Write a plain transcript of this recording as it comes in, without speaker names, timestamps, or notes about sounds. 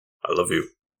I love you.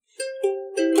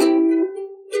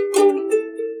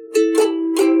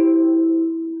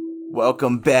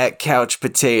 Welcome back, Couch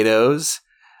Potatoes.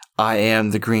 I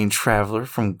am the Green Traveler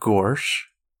from Gorsh.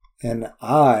 And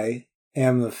I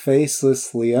am the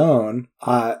Faceless Leon.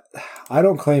 I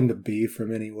don't claim to be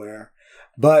from anywhere,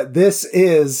 but this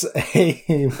is a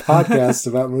podcast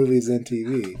about movies and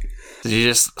TV. Did you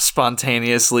just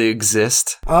spontaneously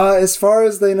exist? As far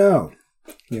as they know,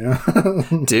 you know.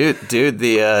 dude,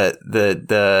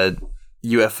 the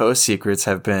UFO secrets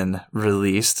have been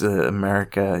released.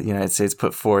 United States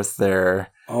put forth their...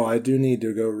 Oh, I do need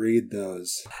to go read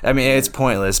those. I mean, it's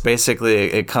pointless. Basically,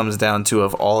 it comes down to,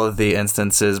 of all of the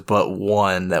instances but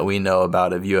one that we know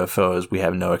about of UFOs, we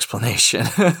have no explanation.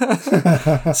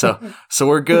 So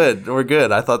we're good. We're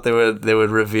good. I thought they would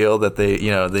reveal that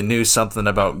they knew something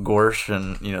about Gorsh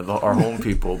and our home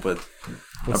people, but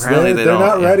apparently they're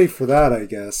not ready for that, I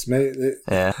guess.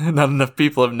 Yeah, not enough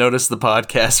people have noticed the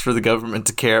podcast for the government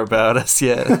to care about us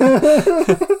yet.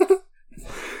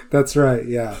 That's right.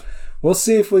 Yeah. We'll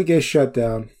see if we get shut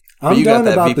down. I'm done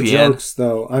about the jokes,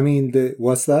 though. I mean,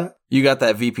 what's that? You got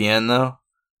that VPN, though?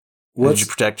 Did you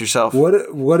protect yourself?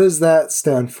 What does that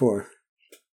stand for?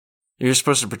 You're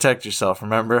supposed to protect yourself,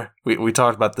 remember? We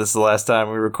talked about this the last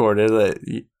time we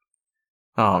recorded.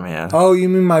 Oh, man. Oh, you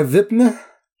mean my VIPNA?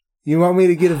 You want me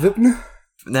to get a VIPNA?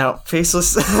 Now,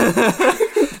 Faceless...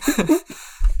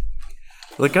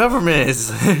 The government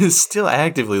is still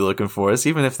actively looking for us,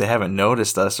 even if they haven't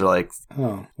noticed us. They're like,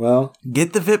 oh, well.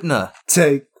 Get the VIPNA.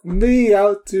 Take me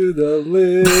out to the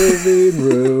living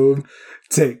room.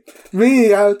 Take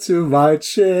me out to my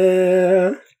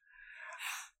chair.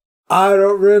 I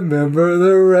don't remember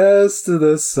the rest of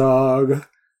the song.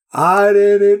 I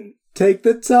didn't take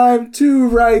the time to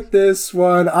write this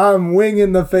one. I'm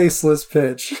winging the faceless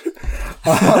pitch.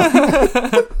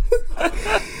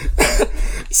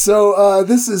 So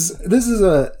this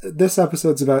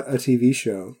episode's about a TV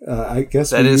show. I guess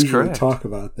that we is usually correct. Talk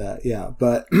about that, yeah.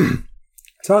 But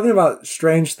talking about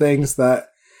strange things that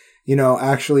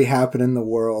actually happen in the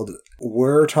world,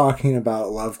 we're talking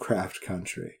about Lovecraft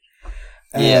Country.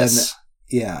 And, yes,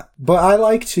 yeah. But I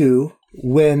like to,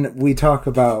 when we talk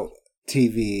about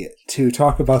TV, to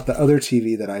talk about the other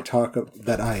TV that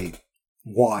I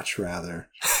watch rather,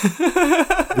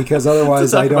 because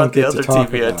otherwise I don't get to talk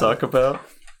TV about I talk about.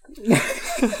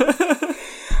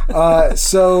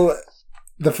 So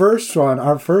the first one,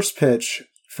 our first pitch,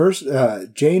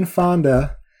 Jane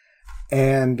Fonda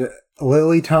and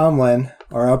Lily Tomlin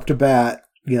are up to bat.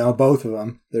 Both of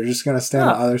them. They're just going to stand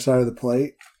on the other side of the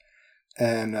plate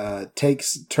and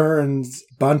takes turns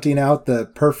bunting out the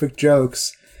perfect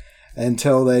jokes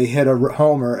until they hit a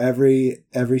homer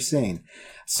every scene.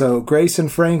 So Grace and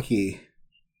Frankie.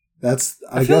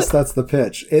 I guess that's the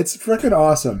pitch. It's freaking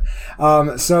awesome.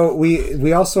 So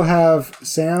we also have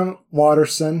Sam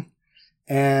Waterston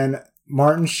and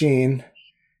Martin Sheen,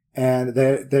 and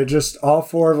they're just all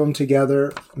four of them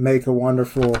together make a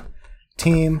wonderful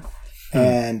team.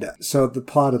 And so the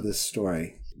plot of this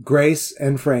story: Grace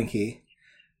and Frankie,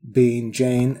 being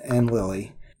Jane and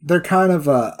Lily, they're kind of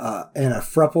in a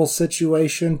throuple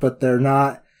situation, but they're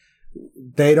not.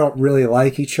 They don't really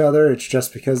like each other. It's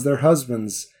just because their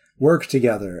husbands work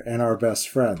together and are best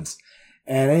friends.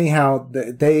 And anyhow,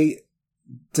 they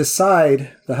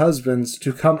decide, the husbands,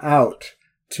 to come out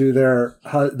to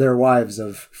their wives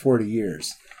of 40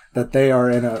 years that they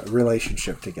are in a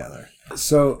relationship together.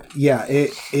 So yeah,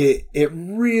 it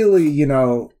really,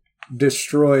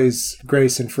 destroys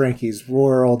Grace and Frankie's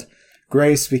world.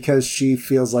 Grace, because she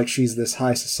feels like she's this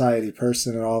high society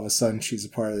person, and all of a sudden she's a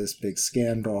part of this big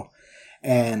scandal.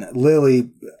 And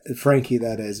Lily, Frankie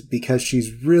that is, because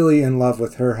she's really in love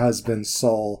with her husband,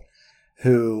 Soul,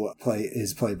 who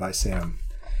is played by Sam.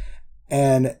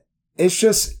 And it's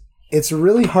a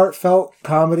really heartfelt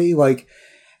comedy. Like,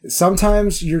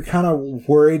 sometimes you're kind of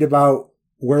worried about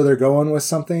where they're going with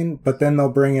something, but then they'll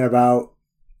bring it about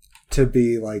to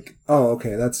be like, oh,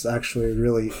 okay, that's actually a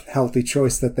really healthy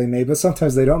choice that they made. But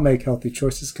sometimes they don't make healthy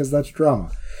choices because that's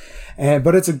drama.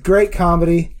 But it's a great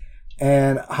comedy.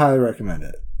 And I highly recommend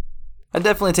it. I'd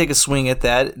definitely take a swing at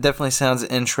that. It definitely sounds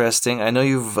interesting. I know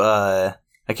you've... I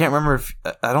can't remember if...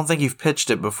 I don't think you've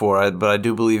pitched it before, but I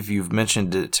do believe you've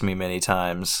mentioned it to me many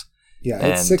times. Yeah,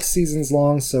 it's 6 seasons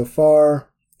long so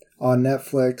far on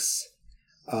Netflix.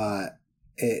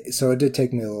 So it did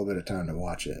take me a little bit of time to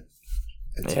watch it.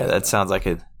 That sounds like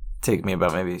it'd take me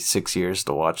about maybe 6 years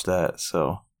to watch that.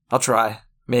 So I'll try.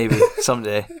 Maybe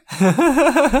someday.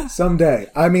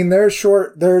 Someday. I mean, they're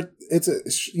short. It's a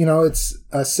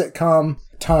sitcom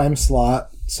time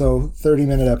slot, so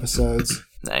 30-minute episodes.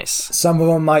 Nice. Some of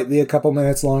them might be a couple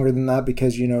minutes longer than that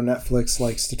because, Netflix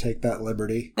likes to take that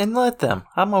liberty. And let them.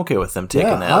 I'm okay with them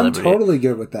taking that liberty. I'm totally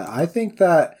good with that. I think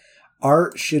that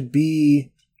art should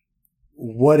be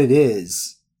what it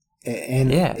is.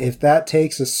 And if that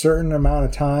takes a certain amount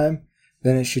of time,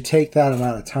 then it should take that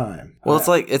amount of time. Well,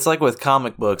 it's like with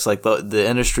comic books, like the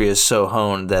industry is so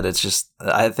honed that it's just,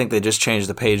 I think they just changed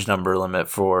the page number limit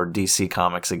for DC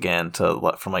Comics again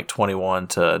from like 21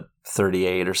 to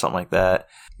 38 or something like that.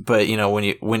 But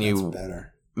when you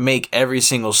make every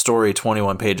single story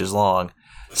 21 pages long,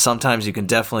 sometimes you can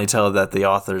definitely tell that the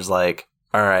author's like,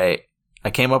 all right, I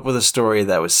came up with a story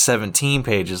that was 17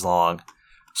 pages long,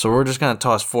 so we're just going to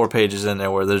toss 4 pages in there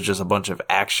where there's just a bunch of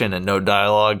action and no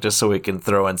dialogue just so we can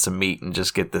throw in some meat and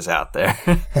just get this out there.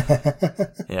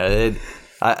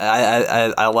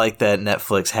 I like that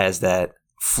Netflix has that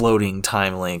floating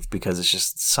time length because it's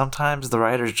just sometimes the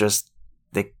writers just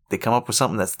they come up with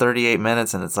something that's 38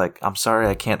 minutes and it's like, I'm sorry,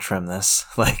 I can't trim this.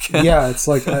 It's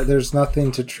like there's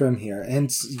nothing to trim here. And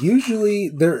usually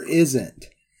there isn't.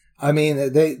 I mean,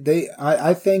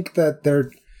 I think that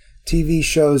their TV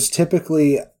shows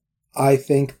typically, I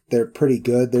think they're pretty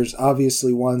good. There's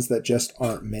obviously ones that just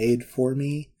aren't made for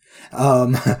me.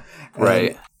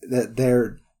 Right.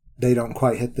 That they don't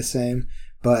quite hit the same.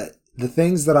 But the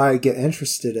things that I get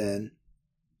interested in,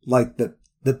 like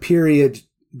the period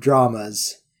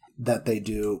dramas that they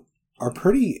do, are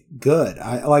pretty good.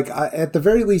 At the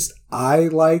very least, I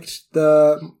liked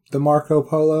the Marco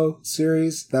Polo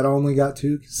series that only got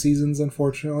 2 seasons,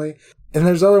 unfortunately. And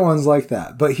there's other ones like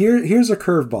that. But here's a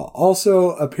curveball.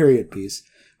 Also a period piece.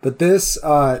 But this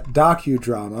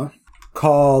docudrama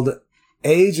called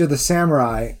Age of the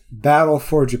Samurai Battle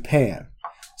for Japan.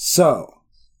 So,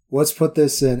 let's put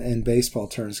this in baseball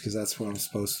terms because that's what I'm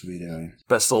supposed to be doing.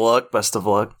 Best of luck. Best of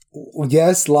luck.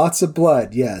 Yes, lots of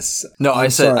blood. Yes. No, I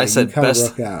said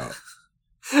best. Out.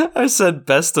 I said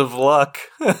best of luck.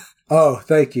 Oh,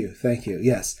 thank you.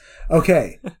 Yes.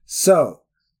 Okay. So,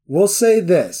 we'll say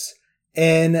this.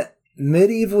 In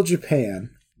medieval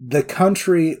Japan, the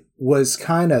country was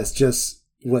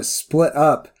was split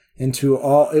up into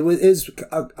it was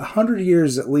 100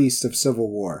 years at least of civil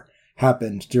war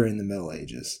happened during the Middle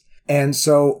Ages. And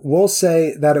so we'll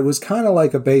say that it was kind of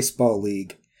like a baseball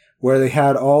league where they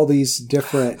had all these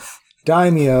different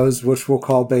daimyos, which we'll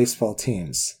call baseball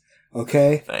teams.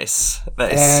 Okay? Nice.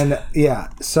 And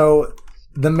so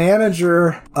the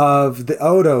manager of the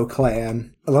Odo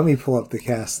clan, let me pull up the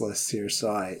cast list here so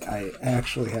I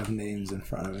actually have names in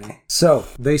front of me. So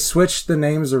they switched the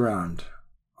names around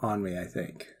on me, I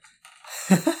think.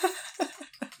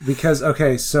 Because,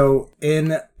 okay, so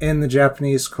in the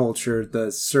Japanese culture,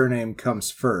 the surname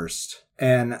comes first.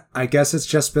 And I guess it's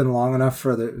just been long enough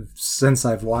since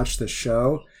I've watched the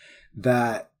show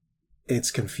that it's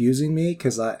confusing me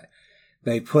because I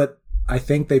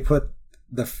think they put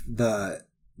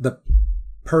the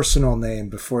personal name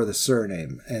before the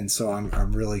surname, and so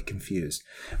I'm really confused.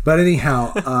 But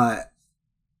anyhow,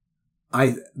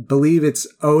 I believe it's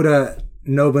Oda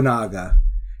Nobunaga.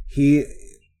 He,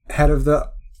 head of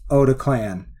the Oda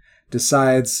clan,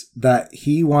 decides that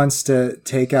he wants to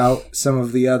take out some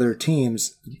of the other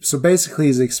teams. So basically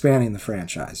he's expanding the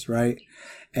franchise, right?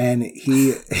 And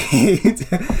he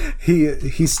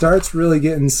starts really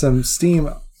getting some steam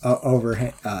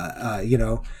over,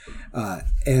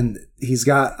 and he's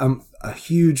got a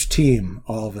huge team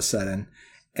all of a sudden.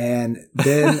 And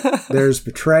then there's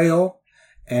betrayal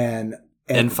and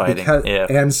fighting,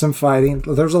 and some fighting.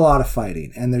 There's a lot of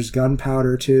fighting, and there's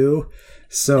gunpowder too.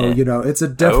 So it's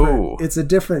a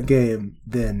different game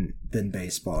than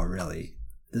baseball, really.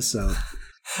 So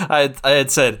I had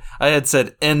said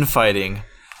infighting,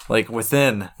 like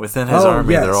within his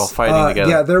army, yes. They're all fighting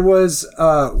together. Yeah, there was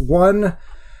one.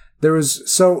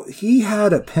 So he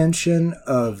had a penchant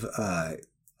of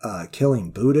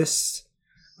killing Buddhists.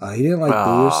 He didn't like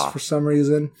Buddhists for some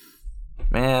reason.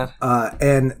 Man.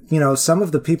 And some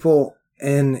of the people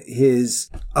in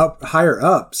his higher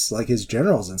ups, like his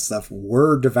generals and stuff,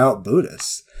 were devout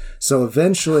Buddhists. So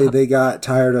eventually they got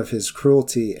tired of his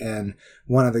cruelty, and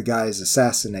one of the guys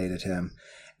assassinated him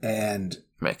and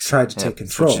tried to take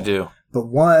control. That's what you do.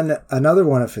 But another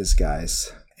one of his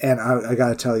guys, and I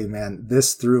gotta tell you, man,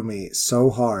 this threw me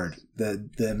so hard,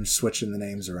 them switching the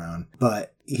names around.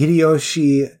 But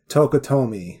Hideyoshi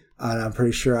Tokutomi, and I'm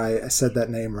pretty sure I said that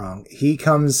name wrong. He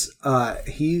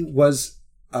was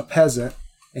a peasant,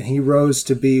 and he rose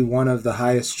to be one of the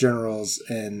highest generals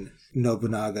in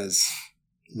Nobunaga's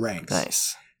ranks.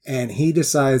 Nice. And he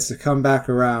decides to come back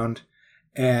around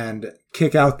and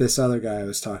kick out this other guy I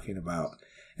was talking about.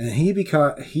 And he's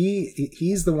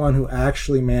the one who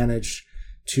actually managed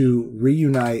to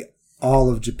reunite all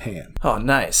of Japan. Oh,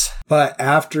 nice. But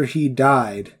after he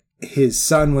died, his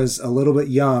son was a little bit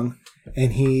young,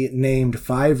 and he named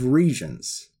 5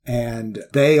 regions, and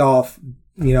they all,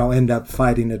 end up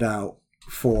fighting it out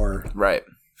for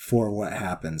what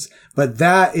happens. But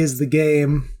that is the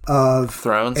game of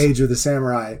Thrones? Age of the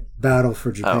Samurai Battle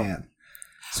for Japan.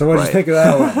 So what did you think of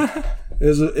that one?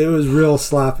 It was real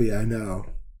sloppy, I know.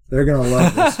 They're going to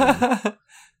love this one.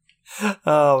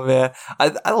 Oh man,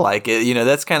 I like it.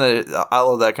 That's kind of, I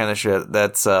love that kind of shit.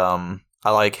 That's I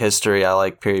like history. I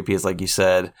like period piece, like you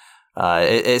said.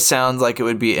 It sounds like it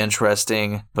would be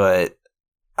interesting, but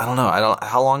I don't know.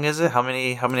 How long is it? How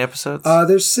many episodes?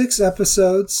 There's 6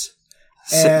 episodes.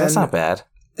 That's not bad.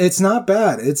 It's not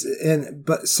bad.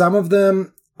 But some of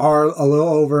them are a little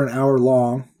over an hour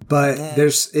long. But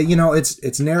there's,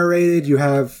 it's narrated. You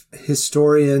have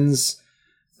historians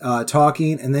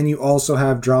talking, and then you also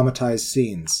have dramatized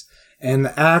scenes. And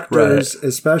the actors,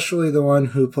 especially the one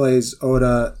who plays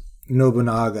Oda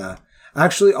Nobunaga,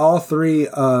 actually all 3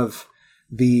 of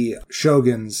the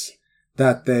shoguns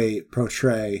that they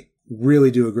portray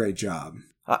really do a great job.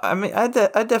 I mean, I'd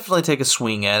definitely take a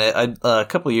swing at it. A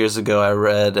couple years ago, I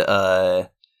read,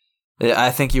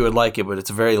 I think you would like it, but it's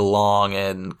a very long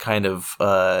and kind of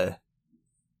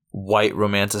white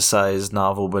romanticized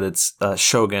novel, but it's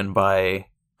Shogun by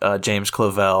James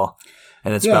Clavell.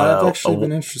 And it's about I've actually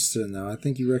been interested in that. I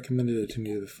think you recommended it to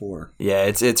me before. Yeah,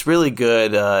 it's really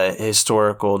good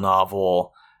historical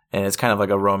novel, and it's kind of like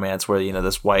a romance where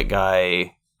this white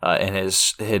guy and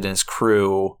his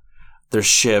crew, their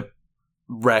ship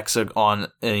wrecks on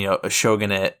a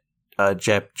shogunate,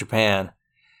 Japan,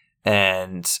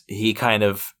 and he kind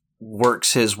of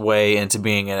works his way into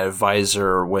being an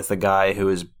advisor with a guy who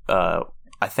is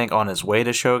I think on his way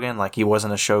to shogun. Like, he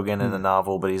wasn't a shogun in the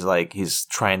novel, but he's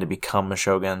trying to become a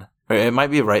shogun. Or it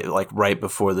might be right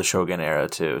before the shogun era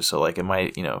too. So like it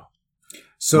might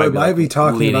So it might be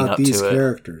talking about these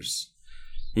characters.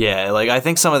 Yeah, like I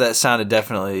think some of that sounded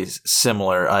definitely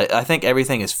similar. I think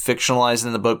everything is fictionalized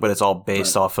in the book, but it's all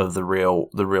based off of the real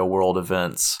world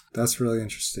events. That's really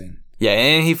interesting. Yeah,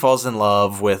 and he falls in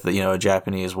love with a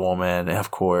Japanese woman,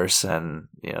 of course, and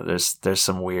there's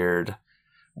some weird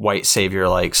white savior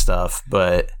like stuff,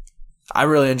 but I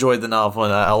really enjoyed the novel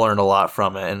and I learned a lot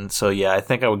from it. And so I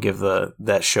think I would give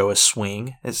that show a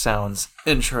swing. It sounds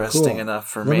interesting enough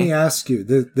for me. Let me ask you,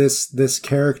 this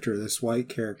character, this white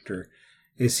character,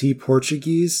 is he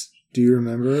Portuguese? Do you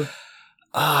remember?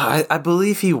 I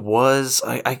believe he was.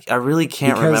 I really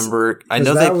can't remember. I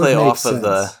know they play off of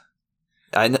the.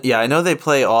 I know they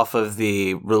play off of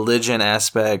the religion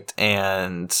aspect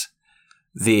and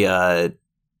the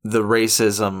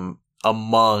racism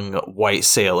among white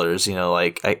sailors.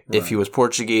 If he was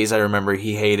Portuguese, I remember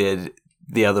he hated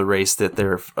the other race that they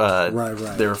were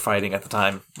fighting at the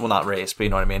time. Well, not race, but you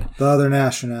know what I mean. The other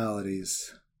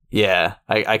nationalities. Yeah,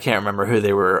 I can't remember who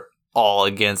they were all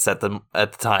against at the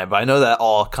time, but I know that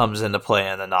all comes into play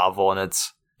in the novel, and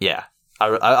it's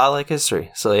I like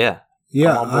history, so I'm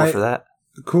on board for that.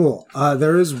 Cool.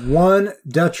 There is one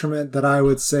detriment that I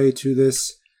would say to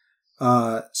this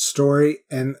story,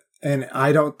 and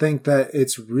I don't think that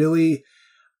it's really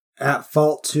at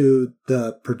fault to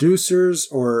the producers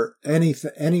or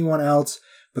anyone else,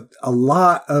 but a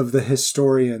lot of the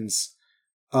historians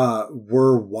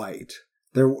were white.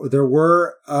 There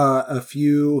were a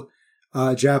few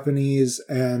Japanese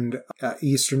and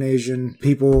Eastern Asian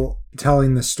people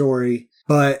telling the story,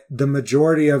 but the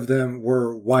majority of them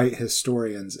were white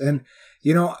historians. And,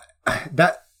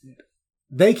 that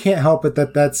they can't help it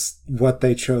that that's what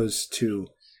they chose to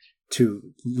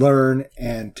learn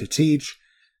and to teach.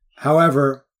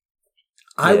 However,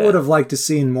 I would have liked to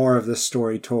seen more of this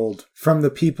story told from the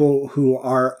people who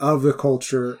are of the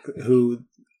culture, who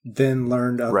then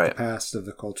learned of the past of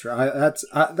the culture.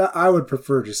 I would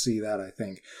prefer to see that, I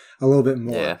think, a little bit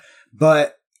more. Yeah.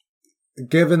 But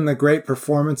given the great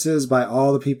performances by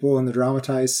all the people in the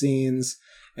dramatized scenes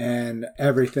and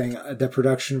everything, the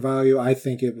production value, I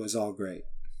think it was all great.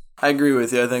 I agree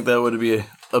with you. I think that would be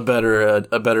a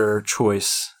better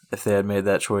choice if they had made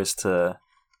that choice to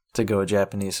go with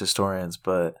Japanese historians.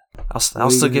 But I'll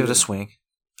still give it a swing.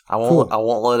 I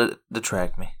won't let it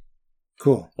detract me.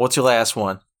 Cool. What's your last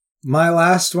one? My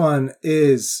last one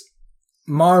is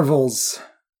Marvel's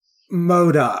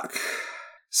MODOK.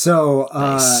 So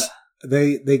nice.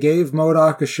 They gave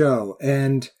MODOK a show,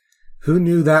 and who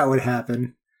knew that would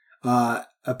happen?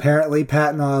 Apparently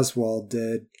Patton Oswalt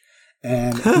did,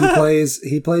 and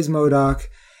he plays MODOK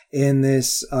in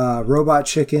this Robot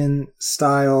Chicken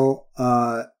style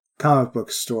comic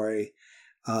book story,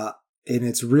 and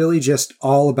it's really just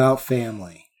all about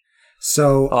family.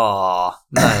 So, Aw,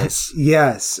 nice.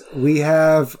 yes, we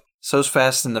have So's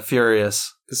Fast and the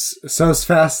Furious. So's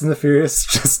Fast and the Furious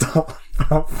just all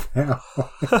about family.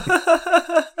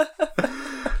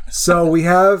 So we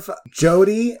have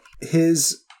Jody,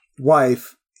 his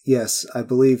wife. Yes, I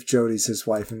believe Jody's his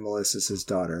wife and Melissa's his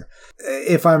daughter.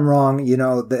 If I'm wrong,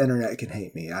 the internet can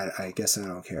hate me. I guess I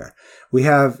don't care. We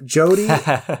have Jody,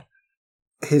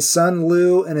 his son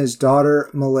Lou, and his daughter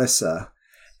Melissa.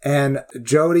 And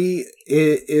Jody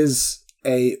is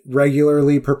a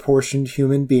regularly proportioned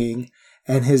human being,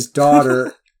 and his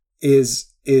daughter has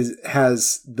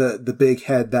the big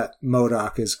head that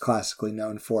MODOK is classically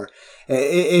known for.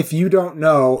 If you don't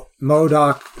know,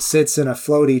 MODOK sits in a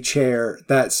floaty chair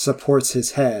that supports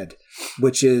his head,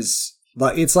 which is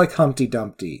it's like Humpty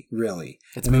Dumpty, really.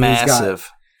 It's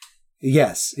massive.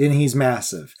 Yes, and he's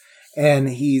massive, and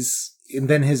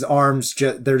then his arms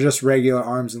they're just regular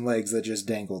arms and legs that just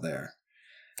dangle there.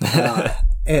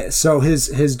 So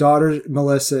his daughter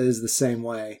Melissa is the same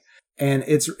way. And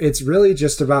it's really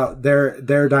just about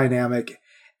their dynamic,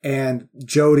 and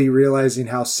Jody realizing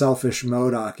how selfish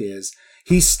MODOK is.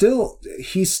 He's still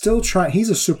trying. He's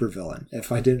a supervillain,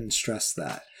 if I didn't stress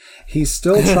that. He's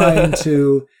still trying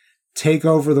to take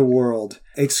over the world.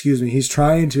 Excuse me. He's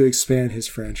trying to expand his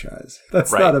franchise.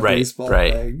 That's not a baseball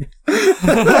thing.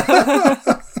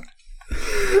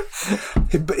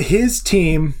 But his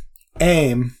team,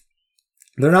 AIM,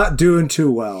 they're not doing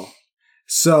too well.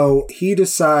 So he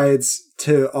decides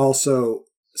to also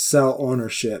sell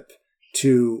ownership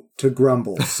to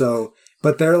Grumble. So,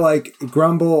 but they're like,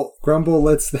 Grumble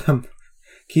lets them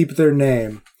keep their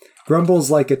name.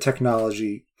 Grumble's like a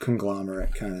technology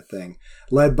conglomerate kind of thing,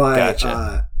 led by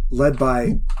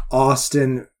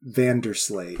Austin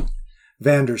Vandersleet.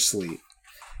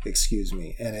 Excuse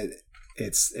me, and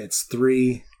it's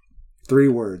three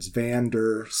words,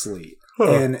 Vandersleet,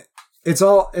 and it's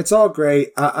all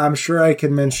great. I'm sure I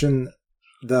can mention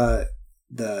the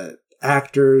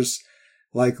actors,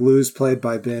 like Lou's played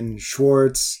by Ben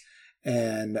Schwartz,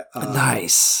 and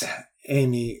nice.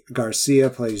 Amy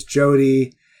Garcia plays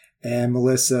Jody, and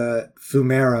Melissa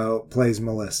Fumero plays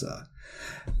Melissa.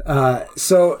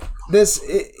 So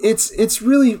it's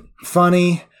really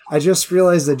funny. I just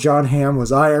realized that John Hamm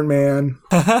was Iron Man,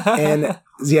 and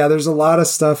yeah, there's a lot of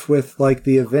stuff with like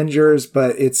the Avengers,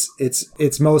 but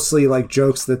it's mostly like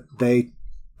jokes that they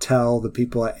tell the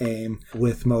people at AIM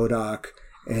with MODOK,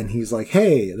 and he's like,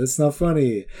 "Hey, that's not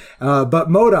funny." But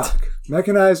MODOK,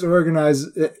 mechanized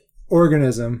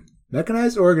organism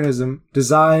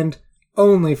designed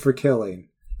only for killing.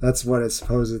 That's what it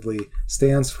supposedly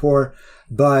stands for.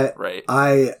 But right.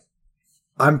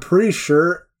 I'm pretty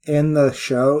sure in the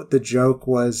show, the joke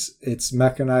was it's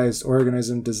mechanized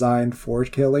organism designed for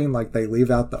killing. Like they leave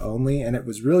out the only, and it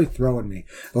was really throwing me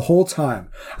the whole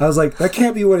time. I was like, that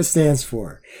can't be what it stands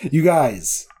for. You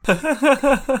guys.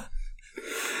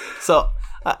 So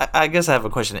I guess I have a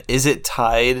question. Is it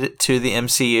tied to the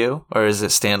MCU or is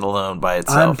it standalone by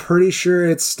itself? I'm pretty sure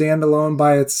it's standalone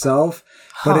by itself,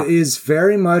 but it is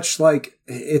very much like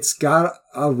it's got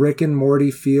a Rick and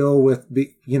Morty feel with,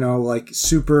 like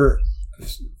super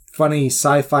funny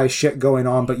sci-fi shit going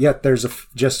on, but yet there's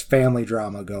just family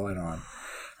drama going on.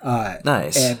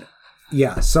 Nice. And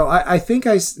yeah, so I think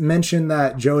I mentioned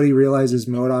that Jody realizes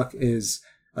MODOK is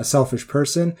a selfish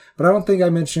person, but I don't think I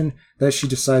mentioned that she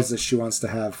decides that she wants to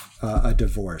have a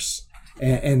divorce.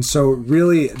 And so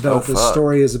really the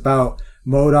story is about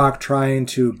MODOK trying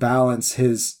to balance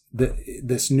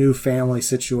this new family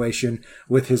situation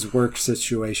with his work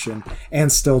situation and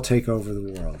still take over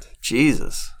the world.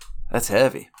 Jesus. That's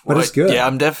heavy. But it's good. Yeah,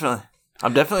 I'm definitely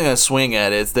gonna swing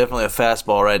at it. It's definitely a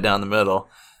fastball right down the middle.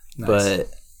 Nice. But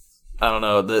I don't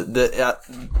know.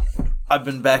 I've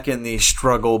been back in the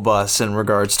struggle bus in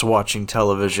regards to watching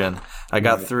television. I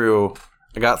got through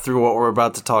what we're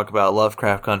about to talk about,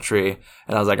 Lovecraft Country,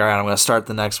 and I was like, all right, I'm gonna start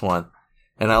the next one.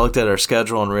 And I looked at our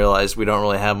schedule and realized we don't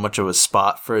really have much of a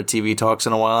spot for TV talks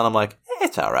in a while. And I'm like,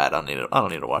 it's all right. I don't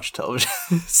need to watch television.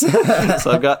 So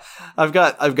I've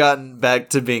gotten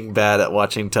back to being bad at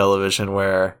watching television,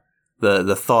 where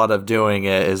the thought of doing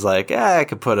it is like, I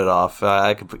could put it off.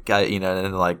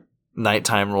 And like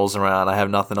nighttime rolls around, I have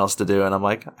nothing else to do, and I'm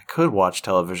like, I could watch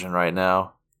television right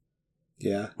now.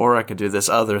 Yeah. Or I could do this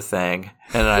other thing,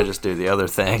 and then I just do the other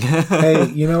thing. Hey,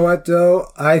 you know what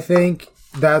though? I think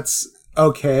that's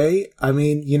okay. I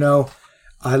mean,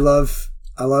 I love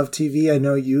TV. I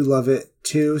know you love it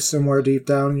too, somewhere deep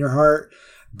down in your heart.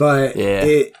 But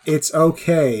it's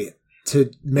okay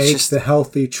to make the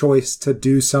healthy choice to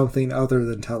do something other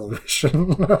than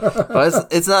television. But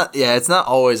it's not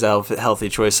always a healthy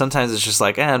choice. Sometimes it's just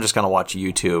like, I'm just going to watch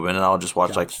YouTube, and I'll just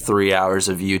watch like 3 hours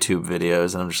of YouTube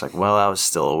videos, and I'm just like, well, that was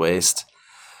still a waste.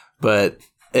 But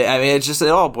it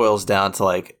all boils down to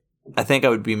like, I think I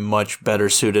would be much better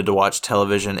suited to watch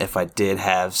television if I did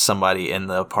have somebody in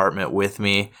the apartment with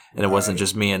me, and it wasn't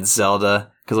just me and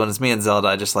Zelda. Because when it's me and Zelda,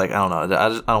 I just like, I don't know, I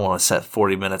don't want to set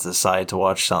 40 minutes aside to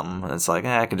watch something. And it's like,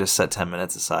 I can just set 10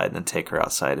 minutes aside and then take her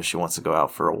outside if she wants to go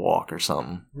out for a walk or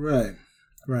something. Right.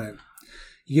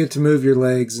 You get to move your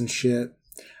legs and shit.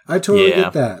 I totally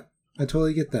get that.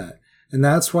 And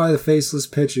that's why the Faceless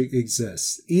Pitch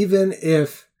exists. Even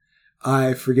if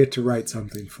I forget to write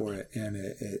something for it and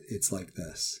it's like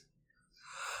this.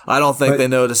 I don't think they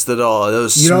noticed at all. It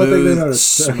was don't think they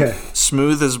noticed? Okay.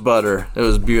 Smooth as butter. It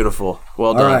was beautiful.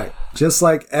 Well done. All right. Just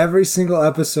like every single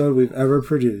episode we've ever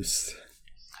produced.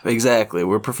 Exactly.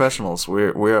 We're professionals.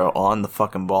 We're on the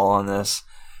fucking ball on this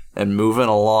and moving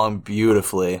along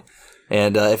beautifully.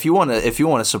 And if you want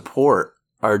to support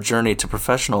our journey to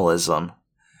professionalism,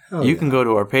 you can go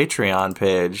to our Patreon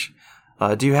page.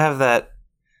 Do you have that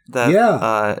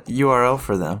URL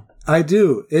for them? I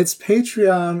do. It's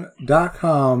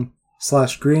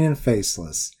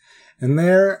patreon.com/greenandfaceless. And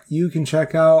there you can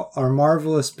check out our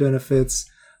marvelous benefits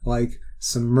like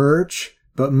some merch,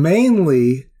 but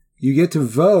mainly you get to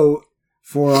vote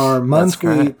for our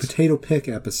monthly potato pick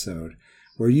episode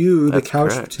where the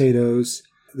couch potatoes,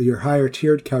 your higher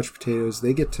tiered couch potatoes,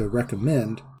 they get to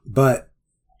recommend, but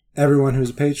everyone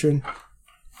who's a patron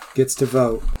gets to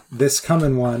vote. This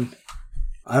coming one,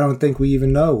 I don't think we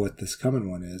even know what this coming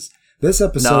one is. This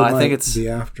episode might be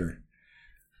after.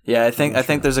 Yeah, I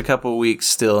think there's a couple weeks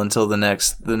still until the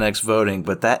next voting,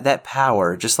 but that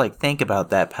power, just like think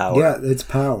about that power. Yeah, it's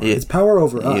power. It's power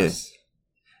over us.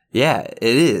 Yeah, it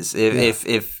is.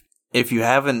 If you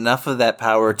have enough of that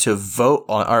power to vote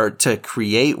on or to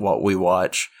create what we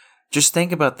watch, just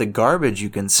think about the garbage you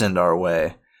can send our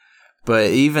way.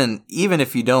 But even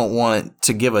if you don't want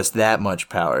to give us that much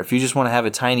power, if you just want to have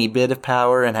a tiny bit of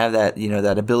power and have that,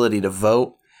 that ability to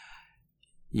vote,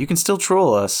 you can still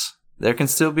troll us. There can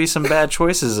still be some bad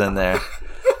choices in there.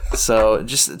 So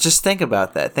just think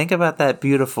about that. Think about that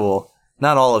beautiful.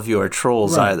 Not all of you are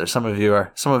trolls either. Some of you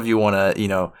want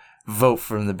to, vote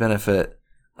from the benefit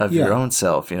of your own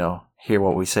self, hear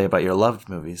what we say about your loved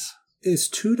movies. It's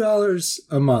 $2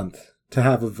 a month to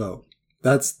have a vote.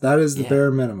 That is the bare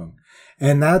minimum.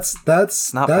 And that's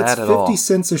not bad at 50 all.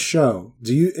 cents a show.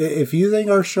 If you think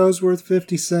our show's worth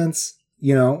 50 cents,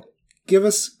 give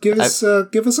us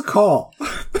a call.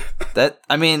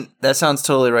 That sounds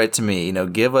totally right to me.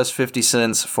 Give us 50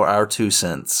 cents for our 2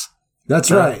 cents.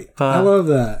 That's right. I love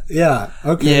that. Yeah.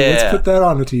 Okay. Let's put that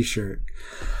on a t-shirt.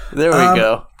 There we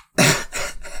go.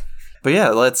 But yeah,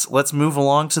 let's move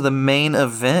along to the main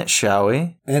event, shall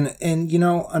we? And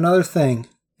another thing,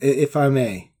 if I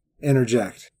may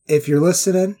interject. If you're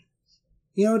listening,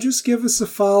 just give us a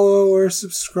follow or a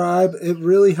subscribe. It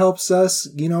really helps us,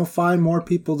 find more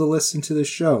people to listen to the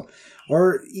show.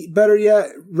 Or better yet,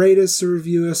 rate us or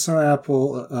review us on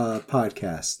Apple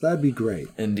Podcasts. That'd be great.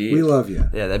 Indeed. We love you.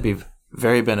 Yeah, that'd be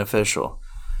very beneficial.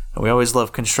 And we always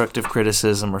love constructive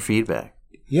criticism or feedback.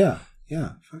 Yeah.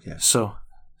 Fuck yeah. So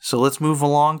let's move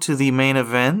along to the main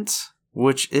event,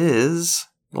 which is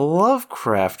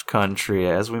Lovecraft Country,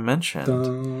 as we mentioned.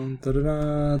 Dun, da, da,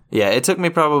 da. Yeah, it took me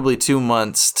probably 2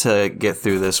 months to get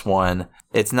through this one.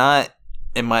 It's not,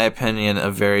 in my opinion, a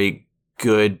very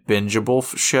good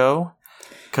bingeable show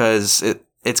because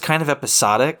it's kind of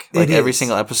episodic. Like every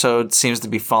single episode seems to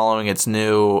be following a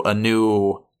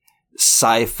new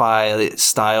sci-fi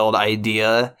styled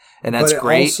idea, and that's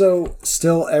great. Also,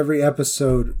 still every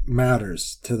episode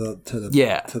matters to the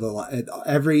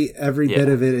every bit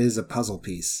of it is a puzzle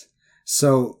piece.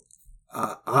 So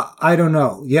I don't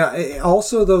know. Yeah.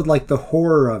 Also, though, like the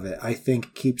horror of it, I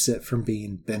think keeps it from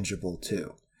being bingeable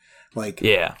too.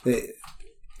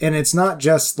 And it's not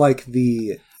just like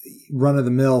the run of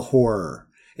the mill horror.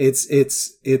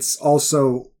 It's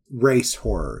also race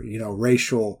horror.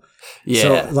 Racial.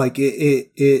 Yeah. So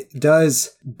it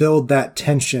does build that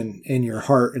tension in your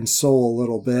heart and soul a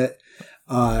little bit.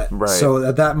 Right.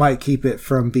 So that might keep it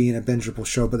from being a bingeable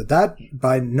show, but that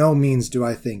by no means do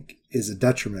I think is a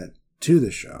detriment to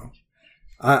the show.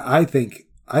 I think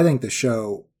the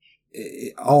show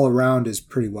all around is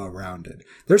pretty well rounded.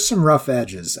 There's some rough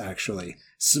edges actually,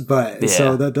 so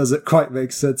that doesn't quite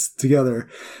make sense together.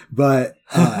 But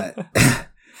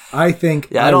I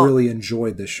think I really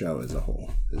enjoyed the show as a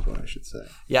whole, is what I should say.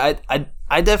 Yeah,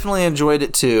 I definitely enjoyed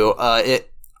it too.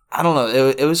 I don't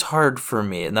know. It was hard for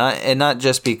me, not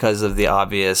just because of the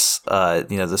obvious,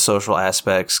 the social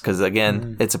aspects. Because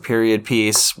again, it's a period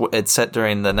piece. It's set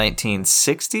during the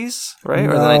 1960s, right,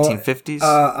 or the 1950s.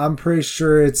 I'm pretty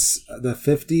sure it's the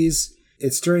 50s.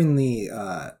 It's during the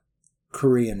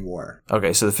Korean War.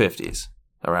 Okay, so the 50s,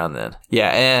 around then. Yeah,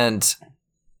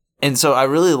 and so I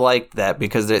really liked that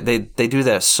because they do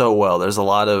that so well. There's a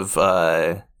lot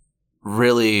of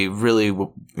really, really,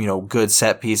 good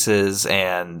set pieces,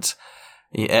 and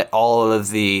all of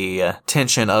the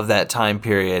tension of that time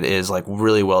period is like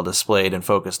really well displayed and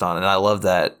focused on. And I love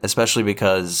that, especially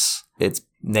because it's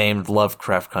named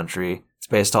Lovecraft Country. It's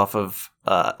based off of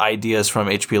ideas from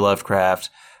H.P. Lovecraft,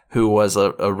 who was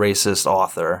a racist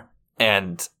author.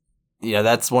 And,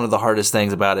 that's one of the hardest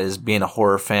things about it is being a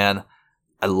horror fan.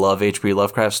 I love H.P.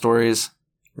 Lovecraft stories.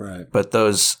 Right. But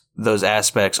those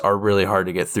aspects are really hard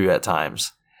to get through at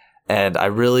times. And I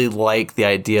really like the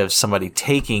idea of somebody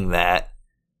taking that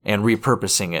and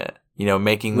repurposing it,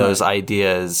 making those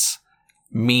ideas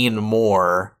mean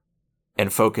more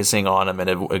and focusing on them in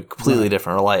a completely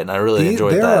different light. And I really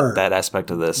enjoyed that aspect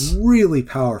of this. Really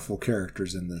powerful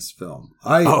characters in this film.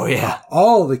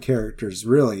 All the characters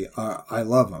really are, I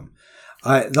love them.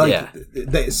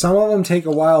 Some of them take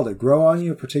a while to grow on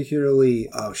you, particularly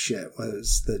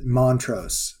was the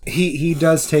Montrose. He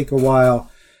does take a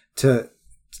while to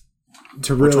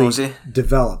really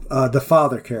develop. The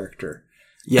father character.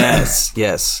 Yes.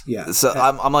 Yeah. So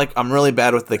I'm really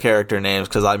bad with the character names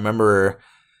because I remember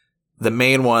the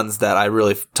main ones that I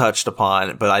really touched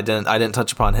upon, but I didn't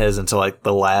touch upon his until like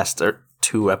the last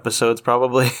 2 episodes,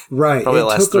 probably. Right. Probably the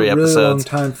last 3 episodes. It took a really long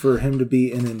time for him to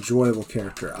be an enjoyable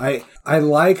character. I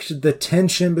liked the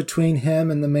tension between him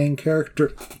and the main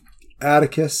character,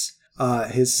 Atticus,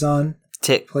 his son,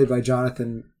 Tick, played by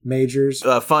Jonathan Majors.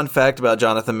 Fun fact about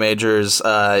Jonathan Majors,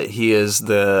 he is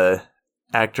the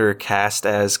actor cast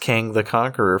as King the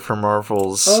Conqueror from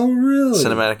Marvel's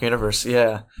cinematic universe.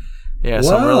 Yeah. Yeah,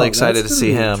 so I'm really excited to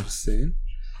see him.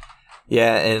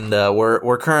 Yeah, and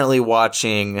we're currently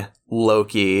watching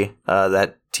Loki.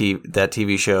 That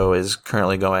TV show is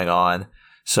currently going on.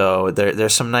 So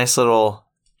there's some nice little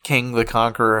King the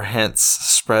Conqueror hints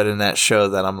spread in that show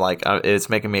that I'm like, it's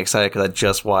making me excited because I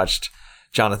just watched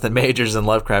Jonathan Majors in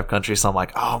Lovecraft Country. So I'm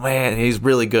like, oh man, he's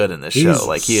really good in this show.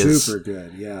 Like he is super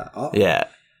good. Yeah.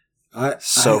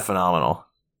 Phenomenal.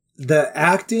 The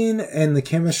acting and the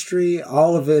chemistry,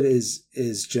 all of it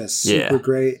is just super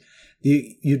great.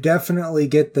 You definitely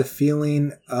get the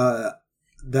feeling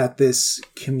that this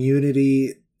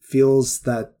community feels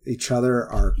that each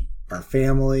other are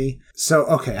family. So,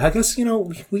 okay, I guess,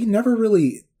 we never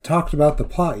really talked about the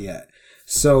plot yet.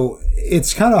 So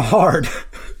it's kind of hard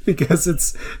because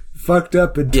it's fucked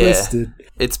up and twisted.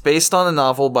 It's based on a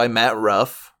novel by Matt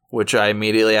Ruff, which I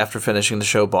immediately after finishing the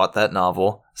show bought that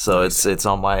novel. So it's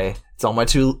on my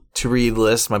to read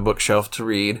list, my bookshelf to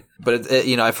read. But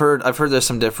I've heard there's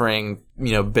some differing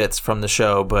bits from the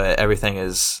show, but everything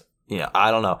is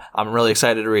I don't know. I'm really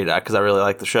excited to read it because I really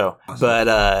like the show. Awesome.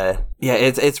 But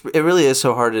it really is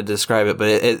so hard to describe it. But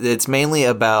it's mainly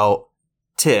about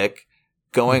Tick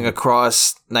going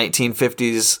across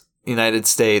 1950s United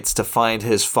States to find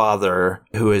his father,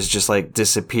 who has just like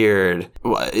disappeared.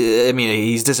 I mean,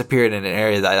 he's disappeared in an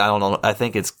area that I don't know. I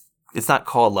think it's not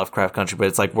called Lovecraft Country, but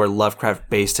it's like where Lovecraft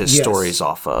based his stories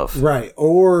off of. Right.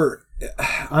 Or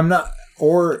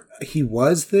he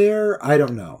was there. I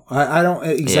don't know. I don't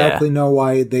exactly know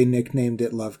why they nicknamed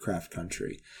it Lovecraft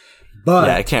Country. But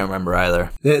I can't remember either.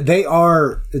 They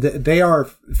are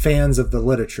fans of the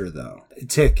literature, though.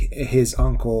 Tick, his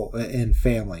uncle and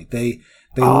family. They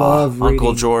love reading.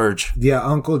 Uncle George. Yeah,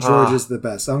 Uncle George is the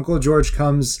best. Uncle George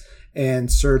comes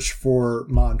and search for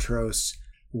Montrose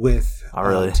with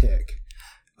Tick.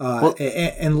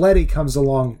 And Letty comes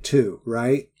along too,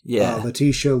 right? Yeah.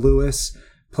 Letitia Lewis,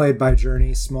 played by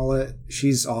Journey Smollett.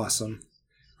 She's awesome,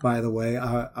 by the way.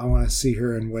 I want to see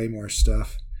her in way more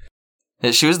stuff.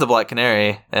 She was the Black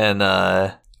Canary, and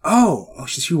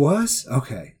she was?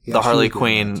 Okay. Yeah, the Harley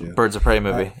Quinn Birds of Prey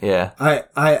movie.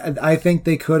 I think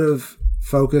they could have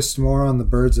focused more on the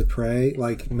Birds of Prey,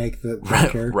 like make the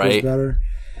characters better.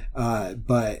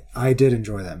 But I did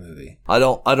enjoy that movie. I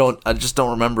just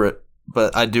don't remember it,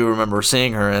 but I do remember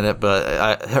seeing her in it.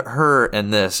 But her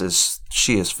in this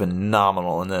she is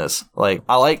phenomenal in this. Like,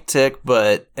 I like Tick,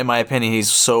 but in my opinion, he's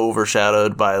so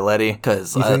overshadowed by Letty.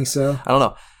 Cause you think so? I don't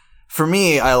know. For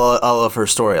me, I love her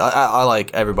story. I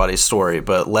like everybody's story,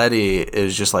 but Letty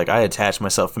is just like, I attach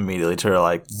myself immediately to her.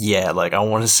 Like, I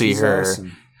want to see her.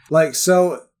 Awesome. Like,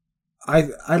 so I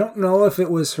don't know if it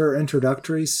was her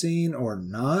introductory scene or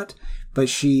not,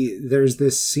 but there's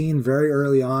this scene very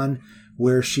early on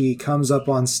where she comes up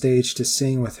on stage to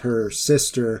sing with her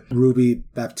sister, Ruby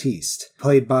Baptiste,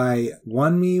 played by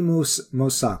Wunmi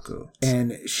Mosaku.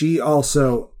 And she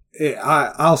also,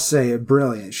 I'll say it,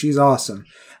 brilliant. She's awesome.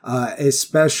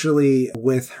 Especially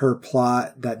with her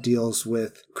plot that deals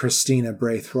with Christina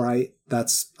Braithwaite.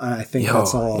 I think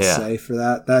that's all I'll say for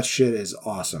that. That shit is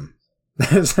awesome.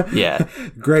 Yeah.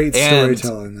 Great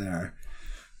storytelling there.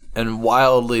 And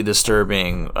wildly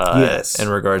disturbing in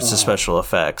regards to special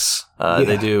effects.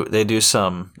 They do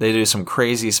some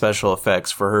crazy special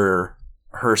effects for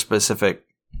her specific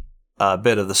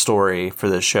bit of the story for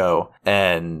this show.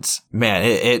 And man,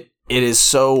 it is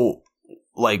so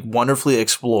like wonderfully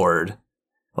explored,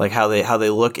 like how they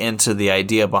look into the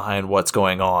idea behind what's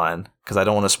going on, because I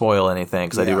don't want to spoil anything,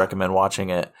 because I do recommend watching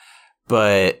it.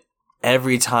 But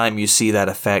every time you see that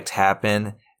effect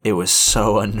happen, it was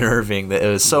so unnerving that it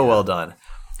was so well done.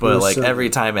 But like every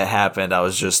time it happened, I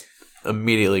was just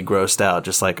immediately grossed out,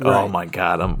 just like, oh my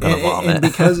God, I'm gonna vomit. And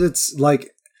because it's like,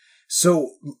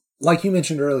 so like you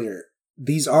mentioned earlier,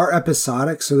 these are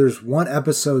episodic, so there's one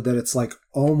episode that it's like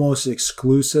almost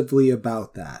exclusively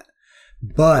about that.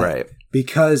 But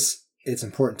because it's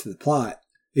important to the plot,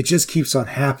 it just keeps on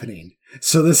happening.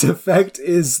 So this effect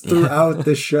is throughout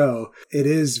the show. It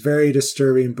is very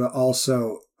disturbing, but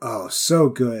also, so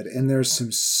good. And there's some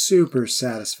super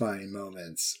satisfying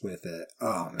moments with it.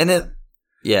 Oh, man. And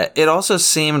it also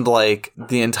seemed like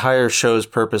the entire show's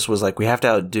purpose was like, we have to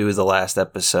outdo the last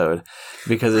episode,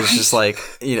 because it's just like,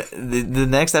 you know, the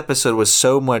next episode was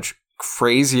so much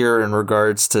crazier in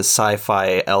regards to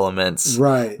sci-fi elements,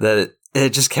 right? That it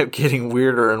just kept getting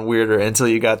weirder and weirder until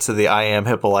you got to the I Am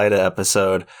Hippolyta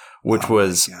episode, which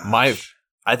was I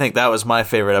think that was my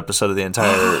favorite episode of the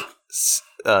entire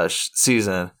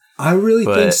season. I really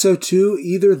think so too.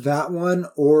 Either that one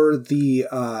or the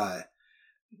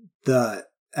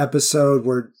episode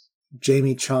where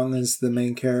Jamie Chung is the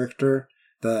main character,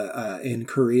 in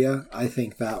Korea. I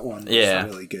think that one was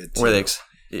really good too.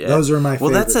 Those are my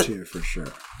favorite too, for sure.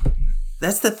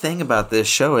 That's the thing about this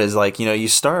show is, like, you know, you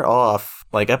start off,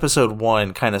 like, episode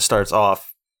 1 kind of starts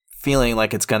off feeling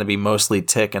like it's going to be mostly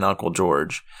Tick and Uncle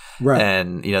George. Right.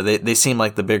 And, you know, they seem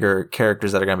like the bigger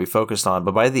characters that are going to be focused on.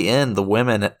 But by the end, the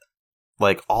women,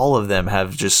 like, all of them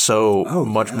have just so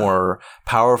much more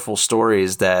powerful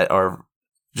stories that are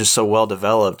just so well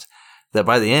developed that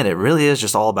by the end, it really is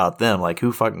just all about them. Like,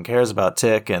 who fucking cares about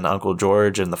Tick and Uncle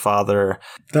George and the father?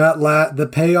 The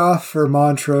payoff for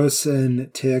Montrose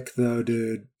and Tick, though,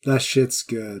 dude, that shit's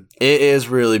good. It is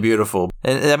really beautiful.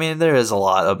 And I mean, there is a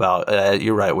lot about,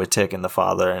 you're right, with Tick and the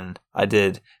father, and I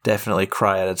did definitely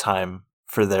cry at a time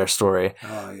for their story.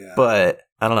 Oh, yeah. But,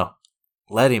 I don't know.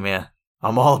 Letty, man,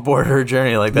 I'm all aboard her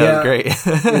journey. Like, that was great.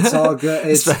 It's all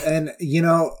good. And, you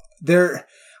know,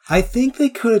 I think they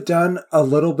could have done a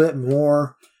little bit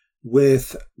more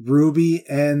with Ruby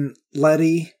and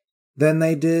Letty than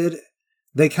they did.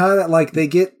 They kind of like,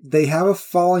 they have a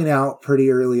falling out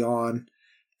pretty early on,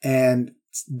 and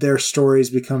their stories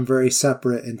become very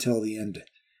separate until the end.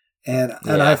 And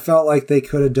I felt like they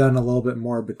could have done a little bit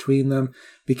more between them,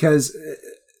 because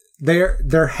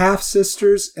they're half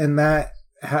sisters, and that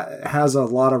has a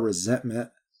lot of resentment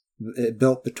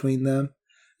built between them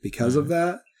because of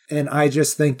that. And I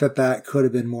just think that could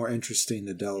have been more interesting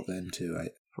to delve into.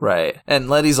 Right. And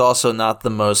Letty's also not the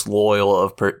most loyal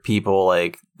of people.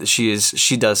 Like, she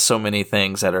does so many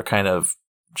things that are kind of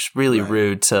just really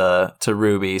rude to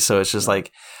Ruby. So it's just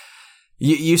like,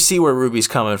 you see where Ruby's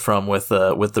coming from with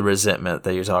the resentment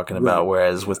that you're talking about.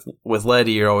 Whereas with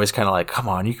Letty, you're always kind of like, come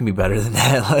on, you can be better than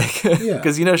that. Like,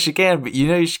 because you know she can be.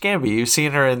 You've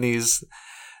seen her in these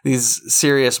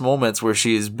serious moments where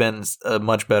she's been a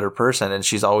much better person, and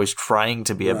she's always trying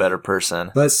to be a better person.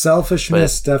 But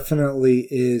selfishness definitely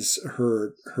is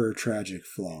her tragic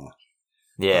flaw.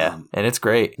 Yeah, and it's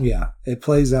great. Yeah, it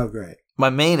plays out great. My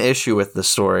main issue with the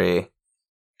story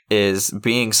is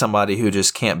being somebody who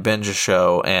just can't binge a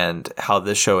show, and how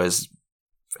this show is,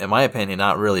 in my opinion,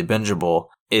 not really bingeable.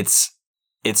 It's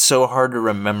so hard to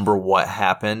remember what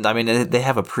happened. I mean, they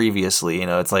have a previously, you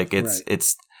know, it's like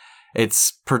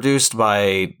it's produced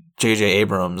by J.J.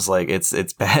 Abrams, like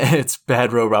it's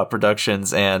Bad Robot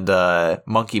Productions and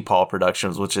Monkey Paw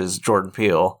Productions, which is Jordan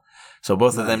Peele. So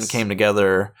both of them came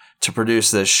together to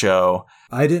produce this show.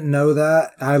 I didn't know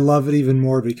that. I love it even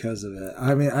more because of it.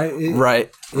 I mean,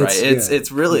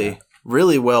 It's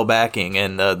really well backing,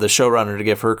 and the showrunner, to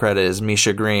give her credit, is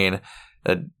Misha Green.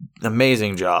 An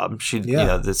amazing job. You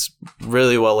know, this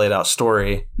really well laid out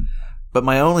story. But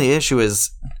my only issue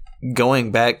is,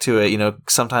 going back to it, you know,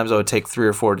 sometimes I would take 3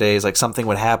 or 4 days, like something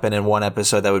would happen in one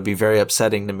episode that would be very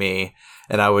upsetting to me,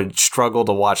 and I would struggle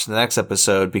to watch the next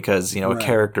episode because, a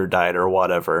character died or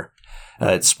whatever.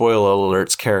 Spoiler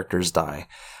alerts, characters die.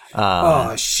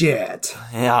 Oh, shit.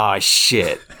 Oh,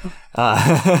 shit.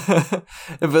 But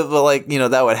like,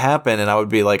 that would happen, and I would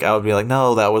be like,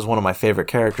 no, that was one of my favorite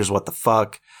characters. What the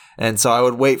fuck? And so I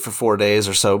would wait for 4 days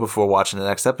or so before watching the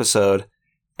next episode.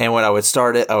 And when I would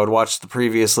start it, I would watch the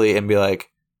previously and be like,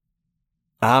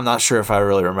 I'm not sure if I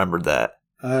really remembered that.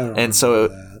 And so,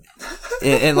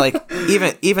 and like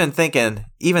even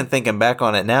thinking back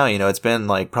on it now, it's been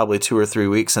like probably 2 or 3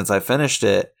 weeks since I finished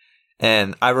it,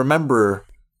 and I remember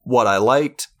what I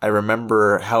liked. I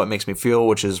remember how it makes me feel,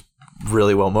 which is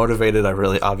really well motivated.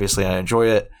 obviously I enjoy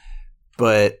it,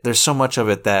 but there's so much of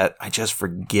it that I just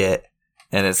forget,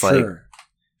 and it's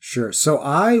Sure. So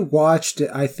I watched it.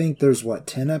 I think there's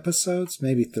 10 episodes,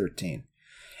 maybe 13.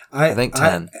 I think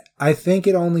 10. I think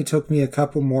it only took me a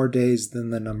couple more days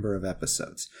than the number of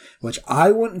episodes, which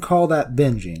I wouldn't call that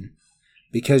binging,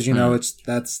 because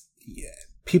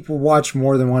people watch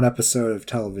more than one episode of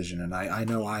television, and I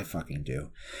know I fucking do.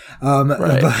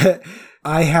 But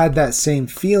I had that same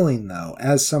feeling, though,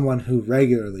 as someone who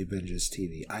regularly binges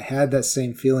TV. I had that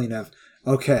same feeling of,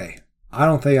 okay, I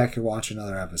don't think I could watch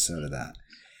another episode of that.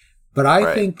 But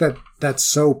I think that that's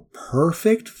so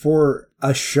perfect for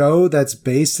a show that's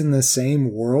based in the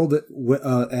same world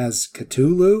as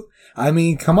Cthulhu. I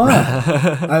mean, come on.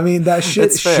 I mean, that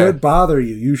shit should bother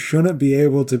you. You shouldn't be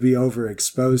able to be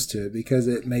overexposed to it because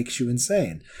it makes you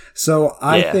insane. So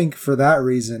I think for that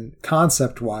reason,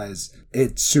 concept-wise,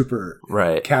 it super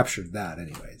captured that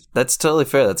anyways. That's totally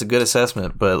fair. That's a good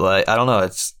assessment. But like, I don't know.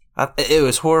 It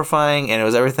was horrifying, and it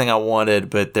was everything I wanted,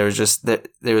 but there was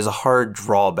a hard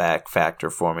drawback factor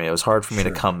for me. It was hard for me to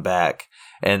come back,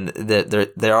 and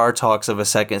there are talks of a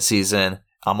second season.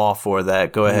 I'm all for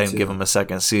that. Go ahead and give them a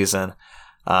second season.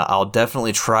 I'll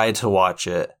definitely try to watch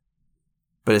it,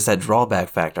 but it's that drawback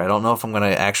factor. I don't know if I'm going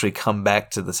to actually come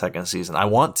back to the second season. I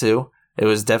want to. It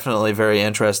was definitely very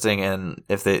interesting, and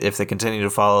if they continue to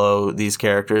follow these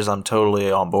characters, I'm totally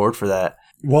on board for that.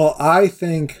 Well, I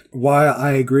think while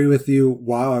I agree with you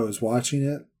while I was watching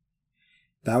it,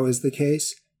 that was the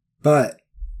case. But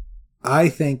I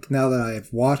think now that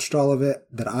I've watched all of it,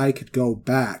 that I could go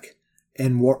back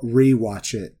and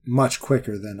rewatch it much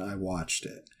quicker than I watched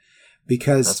it.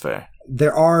 Because that's fair.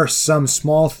 There are some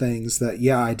small things that,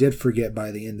 I did forget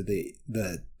by the end of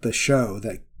the show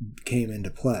that came into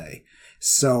play.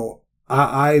 So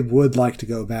I would like to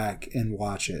go back and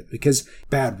watch it, because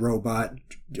Bad Robot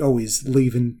always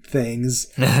leaving things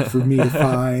for me to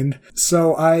find.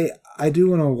 So I do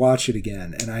want to watch it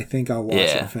again, and I think I'll watch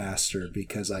it faster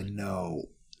because I know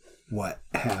what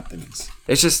happens.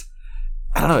 It's just,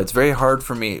 I don't know, it's very hard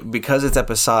for me because it's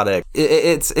episodic.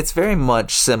 It's very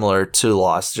much similar to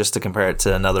Lost, just to compare it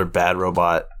to another Bad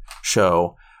Robot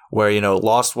show where,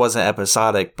 Lost wasn't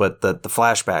episodic, but the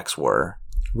flashbacks were.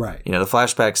 Right. The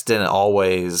flashbacks didn't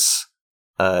always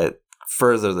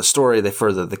further the story. They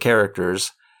furthered the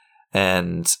characters.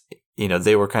 And,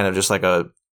 they were kind of just like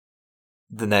the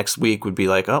next week would be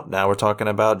like, oh, now we're talking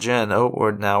about Jen.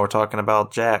 Oh, now we're talking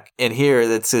about Jack. And here,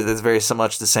 that's very so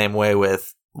much the same way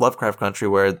with Lovecraft Country,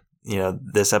 where,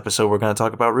 this episode we're going to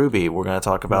talk about Ruby. We're going to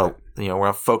talk about, we're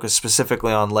going to focus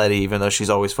specifically on Letty, even though she's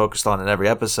always focused on in every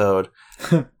episode.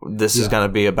 This is going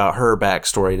to be about her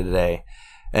backstory today.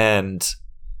 And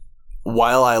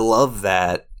while I love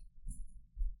that,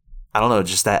 I don't know,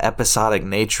 just that episodic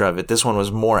nature of it. This one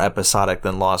was more episodic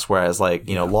than Lost, whereas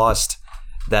Lost,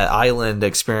 that island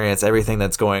experience, everything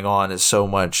that's going on is so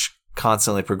much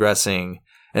constantly progressing.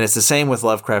 And it's the same with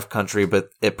Lovecraft Country, but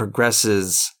it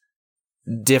progresses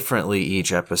differently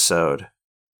each episode.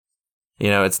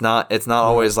 It's not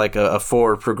always like a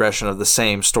forward progression of the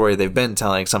same story they've been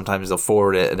telling. Sometimes they'll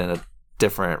forward it in a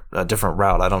different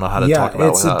route. I don't know how to talk about it.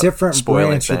 It's a different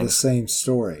branch of the same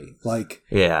story.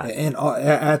 And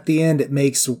at the end, it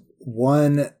makes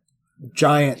one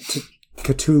giant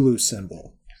Cthulhu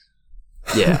symbol.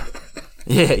 Yeah,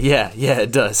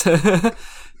 it does.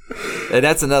 And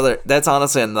that's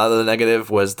honestly another negative,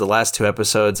 was the last 2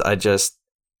 episodes.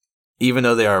 Even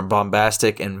though they are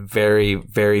bombastic and very,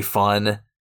 very fun,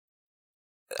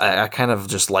 I kind of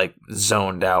just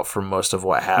zoned out for most of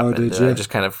what happened. Oh, did you?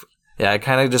 I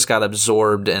kind of just got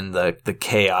absorbed in the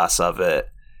chaos of it,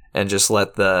 and just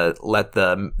let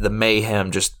the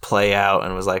mayhem just play out,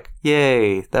 and was like,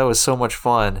 yay, that was so much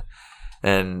fun.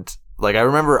 And I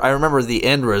remember the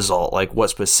end result, what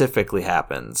specifically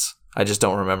happens. I just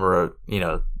don't remember,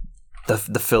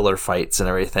 the filler fights and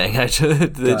everything.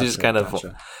 They just kind of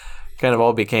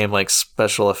all became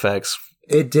special effects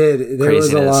It did. There was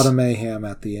a craziness. lot of mayhem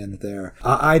at the end there.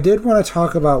 I did want to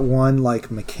talk about one like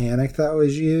mechanic that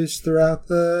was used throughout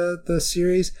the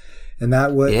series, and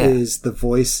that is the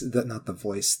voice. Not the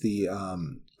voice. The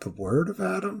word of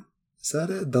Adam. Is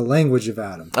that it? The language of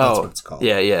Adam. That's what it's called.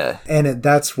 Yeah. And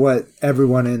that's what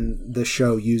everyone in the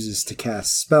show uses to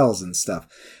cast spells and stuff.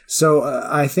 So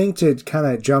I think to kind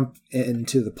of jump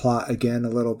into the plot again a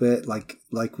little bit, like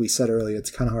we said earlier, it's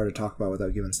kind of hard to talk about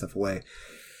without giving stuff away.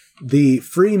 The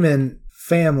Freeman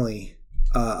family,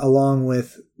 along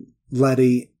with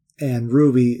Letty and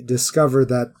Ruby, discover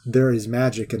that there is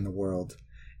magic in the world.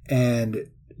 And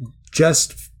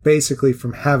just basically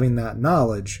from having that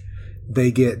knowledge,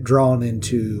 they get drawn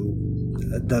into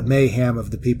the mayhem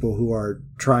of the people who are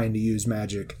trying to use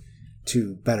magic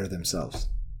to better themselves.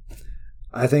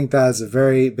 I think that's a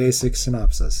very basic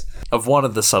synopsis. Of one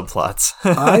of the subplots.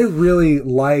 I really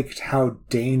liked how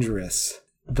dangerous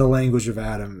the language of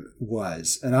Adam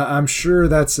was. And I'm sure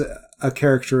that's a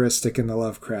characteristic in the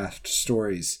Lovecraft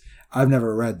stories. I've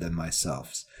never read them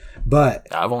myself. But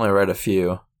I've only read a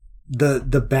few.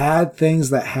 The bad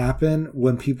things that happen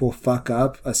when people fuck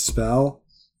up a spell,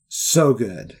 so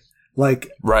good. Like,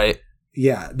 right.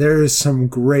 Yeah, there is some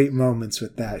great moments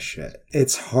with that shit.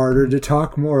 It's harder to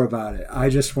talk more about it. I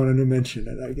just wanted to mention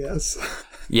it, I guess.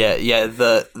 Yeah.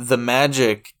 The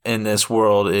magic in this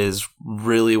world is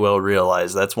really well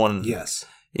realized. That's one. Yes.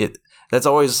 That's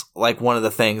always like one of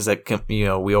the things that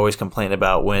we always complain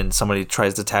about when somebody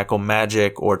tries to tackle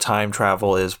magic or time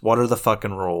travel is what are the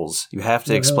fucking rules? You have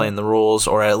to explain the rules,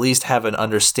 or at least have an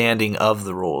understanding of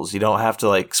the rules. You don't have to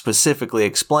like specifically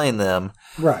explain them,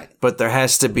 right? But there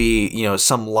has to be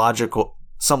some logic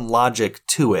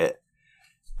to it,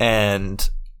 and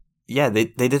yeah, they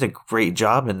did a great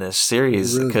job in this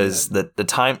series because the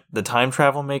time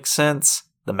travel makes sense.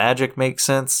 The magic makes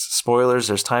sense. Spoilers,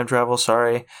 there's time travel,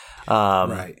 sorry.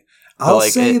 Right. I'll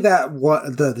say that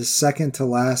the second to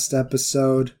last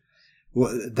episode,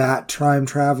 that time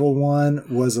travel one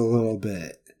was a little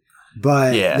bit.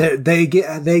 But they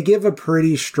give a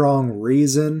pretty strong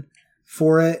reason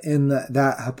for it in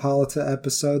that Hippolyta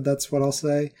episode, that's what I'll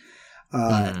say.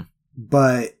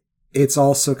 But it's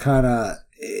also kind of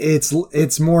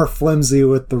it's more flimsy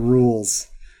with the rules.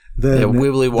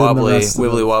 Wibbly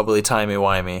wobbly, timey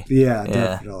wimey. Yeah,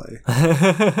 definitely.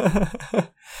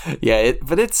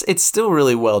 But it's still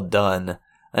really well done,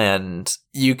 and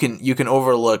you can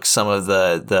overlook some of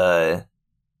the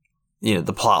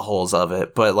plot holes of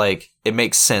it, but like it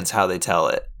makes sense how they tell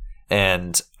it,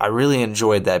 and I really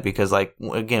enjoyed that because like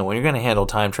again, when you're going to handle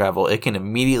time travel, it can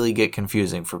immediately get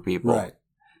confusing for people, right?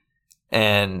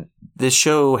 And this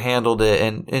show handled it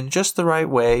in just the right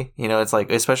way. It's like,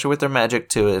 especially with their magic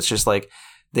too, it's just like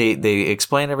they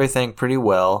explain everything pretty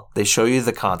well. They show you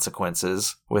the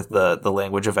consequences with the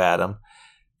language of Adam.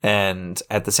 And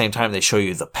at the same time, they show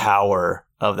you the power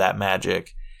of that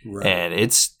magic. Right. And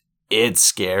it's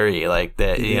scary. Like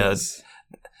that,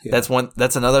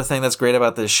 that's another thing that's great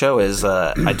about this show is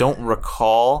I don't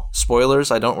recall,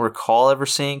 spoilers, I don't recall ever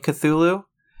seeing Cthulhu.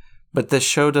 But this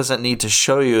show doesn't need to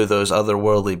show you those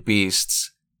otherworldly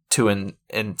beasts to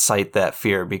incite that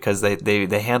fear because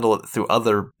they handle it through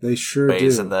other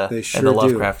ways in the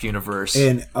Lovecraft universe.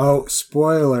 And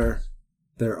spoiler,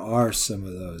 there are some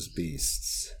of those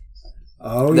beasts.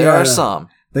 There are some.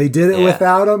 They did it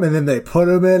without them, and then they put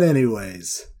them in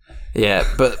anyways. Yeah,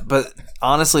 but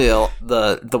honestly,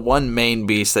 the one main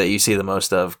beast that you see the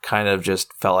most of kind of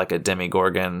just felt like a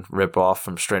Demogorgon ripoff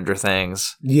from Stranger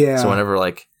Things. Yeah. So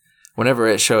whenever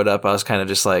it showed up, I was kind of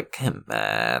just like,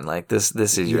 man, like this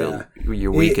is your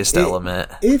weakest element.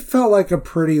 It felt like a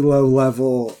pretty low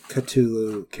level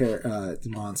Cthulhu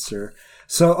monster.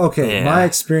 So, okay, my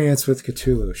experience with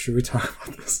Cthulhu. Should we talk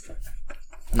about this?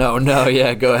 No,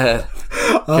 yeah, go ahead.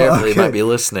 Carefully, he might be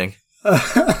listening.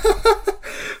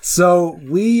 So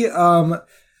we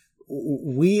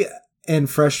in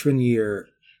freshman year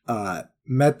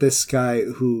met this guy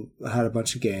who had a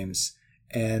bunch of games,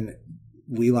 and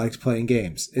we liked playing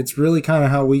games. It's really kind of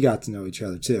how we got to know each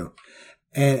other too.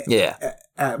 And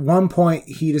at one point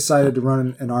he decided to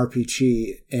run an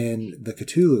RPG in the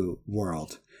Cthulhu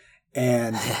world.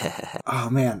 And oh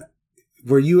man,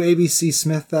 were you ABC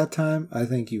Smith that time? I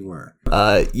think you were.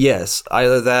 Yes,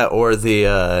 either that or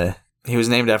the he was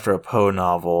named after a Poe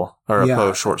novel or a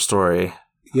Poe short story.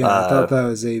 Yeah, I thought that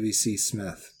was ABC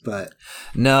Smith, but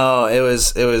no, it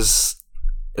was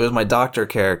my doctor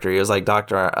character. He was like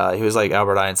he was like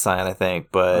Albert Einstein, I think,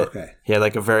 but he had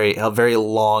like a very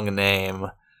long name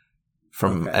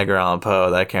from Edgar Allan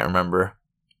Poe that I can't remember.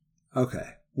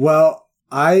 Okay. Well,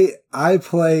 I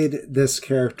played this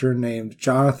character named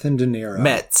Jonathan De Niro.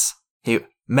 Metz.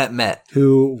 Met.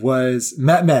 who was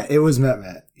Met. It was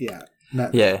Met. Yeah.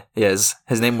 Met. Yeah. Yes.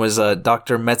 His name was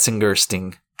Dr.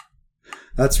 Metzingersting.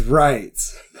 That's right.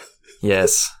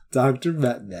 Yes. Dr.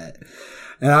 Met.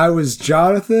 And I was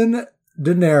Jonathan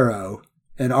De Niro,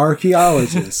 an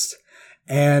archaeologist.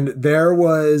 And there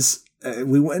was,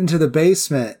 we went into the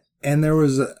basement and there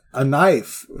was a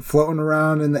knife floating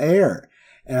around in the air.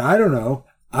 And I don't know,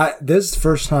 this is the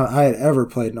first time I had ever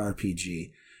played an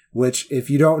RPG, which, if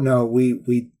you don't know,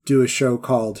 we do a show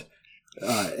called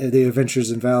The Adventures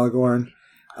in Valagorn.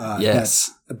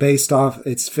 Yes.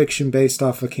 It's fiction based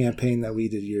off a campaign that we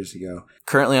did years ago.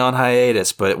 Currently on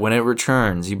hiatus, but when it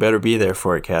returns, you better be there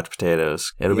for it, Couch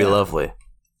Potatoes. It'll be lovely.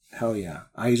 Hell yeah.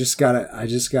 I just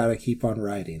gotta keep on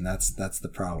writing. That's the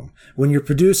problem. When you're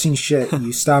producing shit,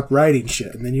 you stop writing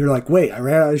shit, and then you're like, wait, I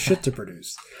ran out of shit to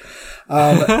produce.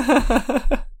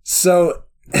 So,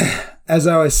 as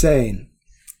I was saying,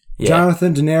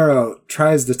 Jonathan De Niro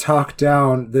tries to talk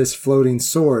down this floating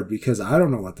sword because I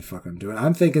don't know what the fuck I'm doing.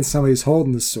 I'm thinking somebody's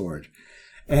holding the sword.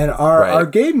 And our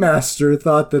game master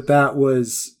thought that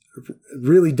was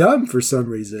really dumb for some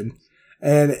reason.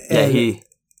 He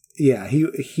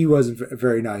wasn't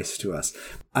very nice to us.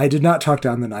 I did not talk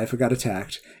down the knife. I got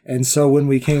attacked. And so when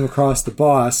we came across the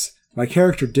boss, my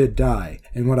character did die.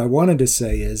 And what I wanted to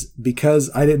say is, because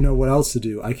I didn't know what else to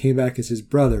do, I came back as his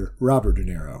brother, Robert De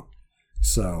Niro.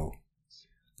 So,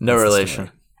 no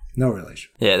relation. No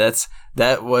relation. Yeah,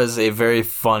 that was a very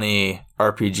funny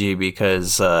RPG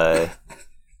because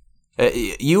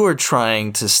you were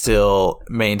trying to still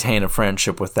maintain a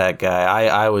friendship with that guy.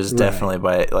 I was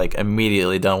definitely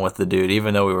immediately done with the dude,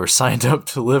 even though we were signed up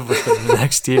to live with him the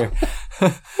next year.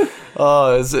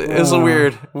 Oh, it was a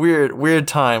weird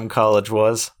time college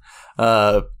was.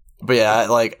 But yeah,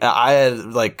 I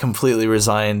had completely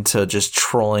resigned to just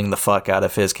trolling the fuck out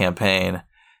of his campaign,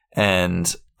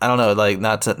 and I don't know,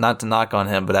 not to knock on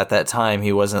him, but at that time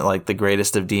he wasn't the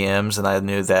greatest of DMs, and I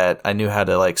knew how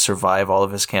to survive all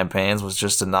of his campaigns was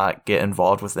just to not get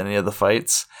involved with any of the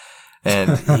fights,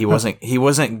 and he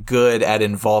wasn't good at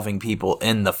involving people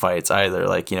in the fights either.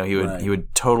 He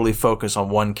would totally focus on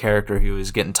one character he was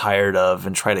getting tired of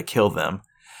and try to kill them,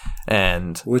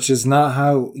 and which is not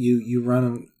how you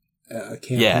run a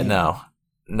campaign. Yeah, no,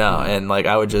 and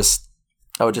I would just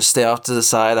stay off to the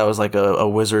side. I was like a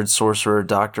wizard, sorcerer,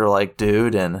 doctor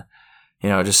dude, and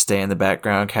just stay in the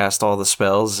background, cast all the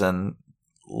spells, and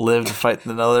live to fight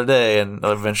another day. And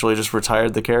eventually, just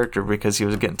retired the character because he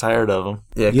was getting tired of him.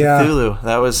 Yeah,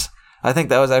 Cthulhu. I think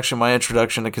that was actually my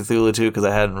introduction to Cthulhu too, because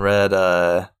I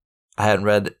hadn't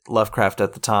read Lovecraft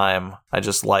at the time. I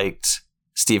just liked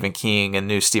Stephen King and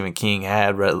knew Stephen King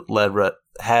had read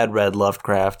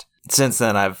Lovecraft. Since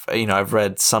then, I've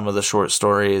read some of the short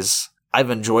stories.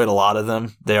 I've enjoyed a lot of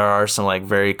them. There are some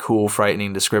very cool,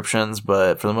 frightening descriptions,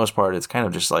 but for the most part, it's kind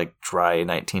of just dry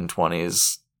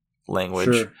 1920s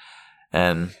language, sure.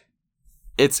 And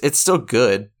it's still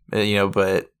good,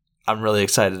 But I'm really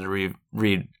excited to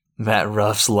read Matt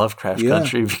Ruff's Lovecraft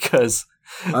Country because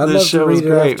this show was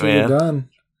great, man. You're done.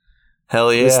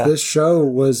 Hell yeah! This show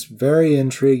was very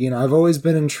intriguing. I've always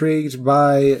been intrigued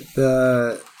by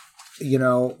the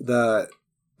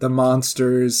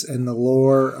monsters and the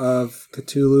lore of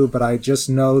Cthulhu, but I just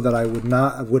know that I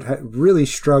would really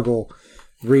struggle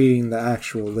reading the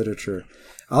actual literature.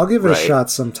 I'll give it a shot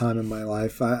sometime in my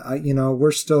life.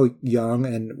 We're still young,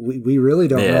 and we really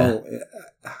don't know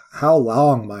how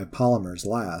long my polymers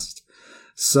last.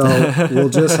 So we'll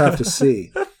just have to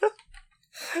see.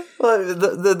 Well,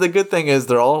 the good thing is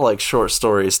they're all short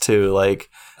stories too.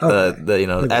 At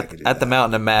the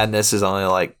Mountain of Madness is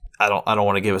only I don't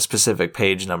want to give a specific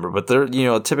page number, but they're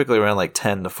typically around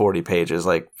 10 to 40 pages,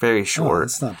 very short.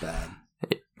 It's not bad.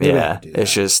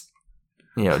 It's just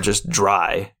just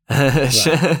dry.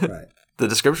 Right. The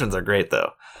descriptions are great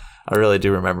though. I really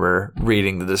do remember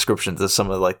reading the descriptions of some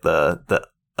of the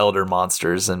elder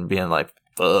monsters and being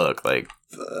fuck.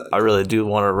 I really do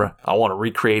want to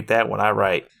recreate that when I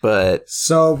write. But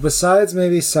so besides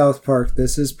maybe South Park,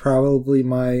 this is probably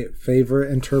my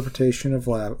favorite interpretation of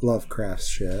Lovecraft's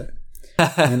shit.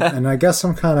 and I guess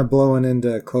I'm kind of blowing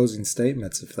into closing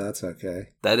statements, if that's okay.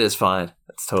 That is fine.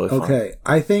 That's totally fine. Okay,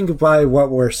 I think by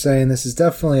what we're saying, this is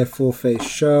definitely a full-face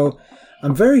show.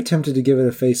 I'm very tempted to give it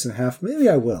a face and a half. Maybe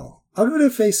I will. I'll give it a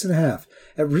face and a half.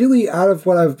 Really, out of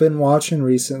what I've been watching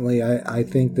recently, I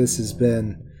think this has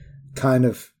been kind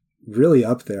of really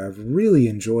up there. I've really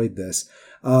enjoyed this.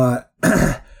 I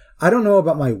don't know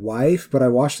about my wife, but I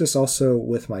watched this also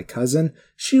with my cousin.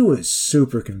 She was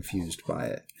super confused by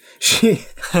it. She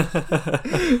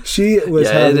was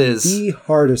having the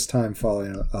hardest time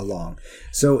following along.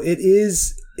 So it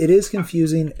is is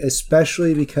confusing,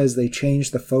 especially because they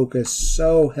change the focus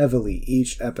so heavily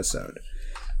each episode.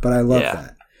 But I love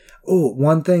that. Oh,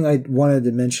 one thing I wanted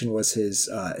to mention was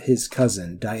his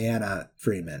cousin, Diana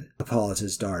Freeman,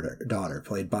 Apollos' daughter,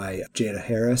 played by Jada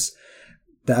Harris.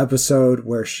 The episode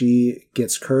where she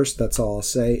gets cursed, that's all I'll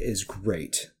say, is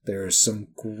great. There's some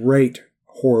great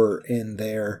horror in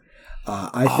there.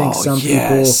 I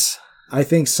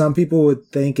think some people would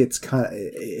think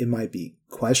it might be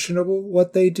questionable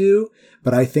what they do,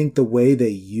 but I think the way they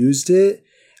used it,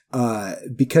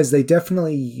 because they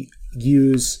definitely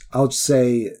use, I'll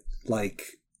say, like,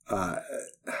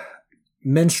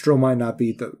 minstrel might not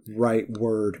be the right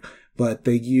word, but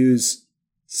they use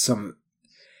some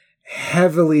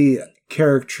heavily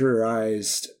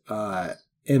characterized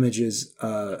images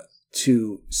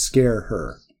to scare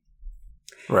her.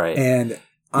 Right. And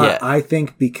I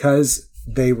think because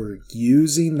they were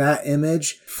using that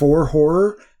image for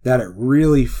horror, that it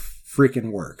really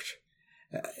freaking worked.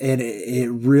 And it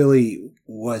really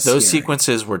was Those scary.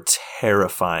 sequences were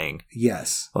terrifying.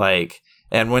 Yes. Like,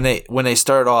 and when they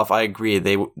start off, I agree.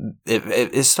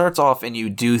 It starts off and you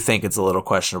do think it's a little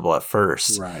questionable at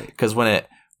first. Right. Because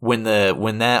when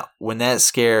that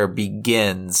scare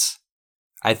begins,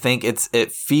 I think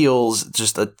it feels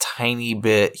just a tiny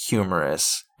bit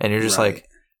humorous, and you're just like,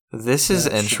 this is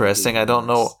interesting. I don't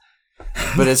know,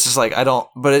 but it's just like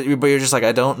but you're just like,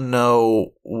 I don't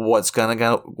know what's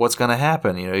gonna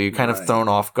happen. You know, you're kind of thrown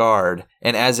off guard,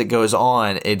 and as it goes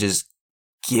on, it just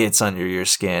gets under your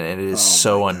skin, and it is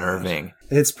so unnerving.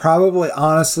 It's probably,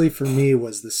 honestly, for me,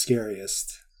 was the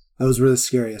scariest. Those were the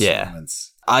scariest moments.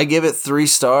 I give it 3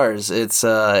 stars. It's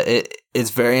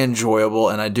very enjoyable,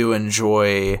 and I do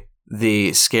enjoy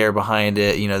the scare behind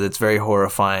it. You know, that's very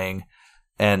horrifying,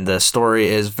 and the story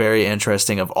is very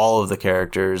interesting of all of the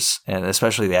characters, and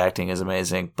especially the acting is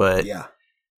amazing. But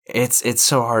it's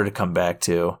so hard to come back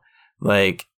to.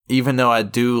 Like, even though I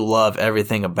do love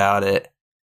everything about it,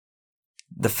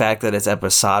 the fact that it's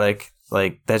episodic,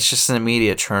 like, that's just an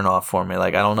immediate turn off for me.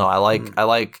 Like, I don't know. I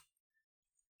like.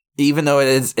 Even though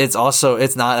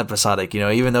it's not episodic, you know,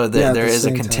 even though there is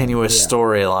a continuous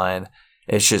storyline,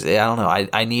 it's just, I don't know.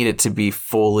 I need it to be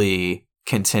fully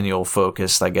continual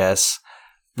focused, I guess.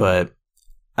 But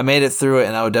I made it through it,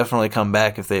 and I would definitely come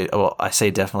back I say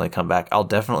definitely come back. I'll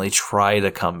definitely try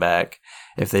to come back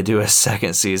if they do a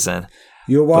second season.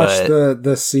 You'll watch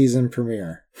the season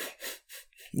premiere.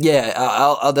 Yeah,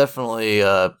 I'll definitely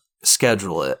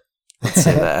schedule it. Let's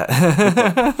say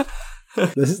that.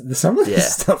 Some of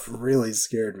this stuff really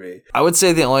scared me. I would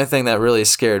say the only thing that really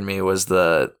scared me was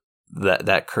that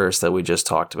curse that we just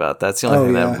talked about. That's the only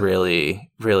thing that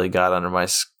really, really got under my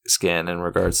skin in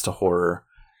regards to horror.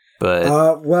 But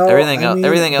everything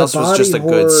else was just a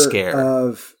good scare.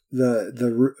 Of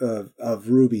of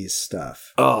Ruby's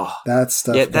stuff. Oh, that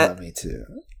stuff got me too.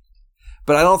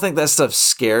 But I don't think that stuff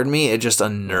scared me. It just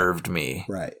unnerved me.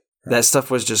 Right. That stuff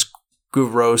was just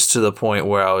gross to the point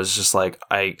where I was just like,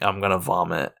 I'm gonna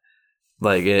vomit.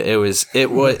 Like it was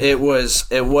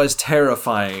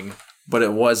terrifying, but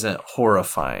it wasn't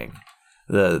horrifying.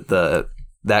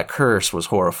 That curse was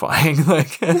horrifying. Like,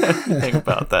 think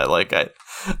about that. Like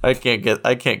I can't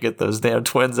get those damn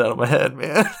twins out of my head,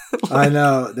 man. Like, I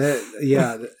know.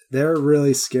 They're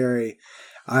really scary.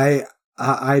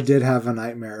 I did have a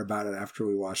nightmare about it after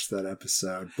we watched that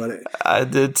episode, but I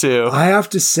did too. I have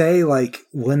to say, like,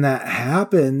 when that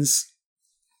happens,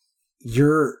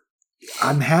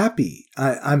 I'm happy.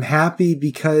 I'm happy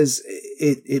because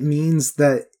it means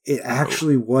that it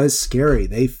actually was scary.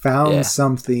 They found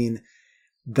something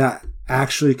that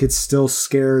actually could still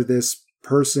scare this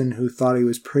person who thought he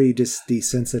was pretty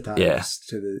desensitized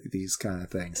to these kind of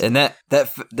things. And that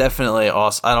definitely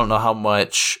also, I don't know how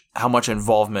much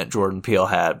involvement Jordan Peele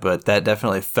had, but that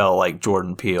definitely felt like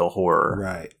Jordan Peele horror,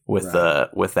 right? With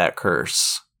that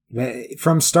curse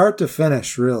from start to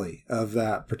finish, really, of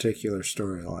that particular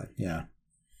storyline.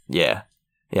 Yeah.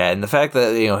 And the fact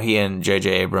that, you know, he and J.J.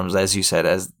 Abrams, as you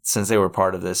said, since they were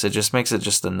part of this, it just makes it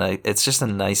just it's just a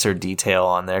nicer detail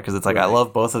on there, because it's like, I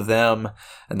love both of them,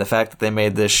 and the fact that they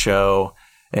made this show,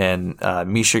 and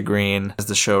Misha Green as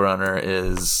the showrunner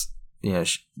is, you know,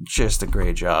 just a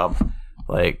great job.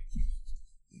 Like,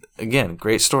 again,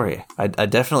 great story. I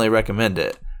definitely recommend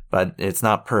it, but it's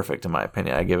not perfect in my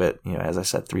opinion. I give it, you know, as I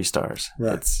said, 3 stars.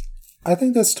 Right. I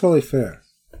think that's totally fair.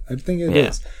 I think it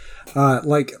is.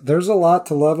 Like, there's a lot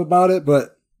to love about it,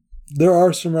 but there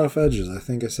are some rough edges. I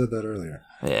think I said that earlier.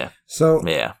 Yeah. So,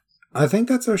 I think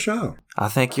that's our show. I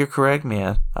think you're correct,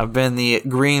 man. I've been the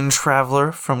Green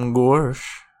Traveler from Gorsh.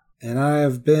 And I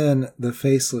have been the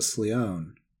Faceless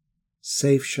Leone.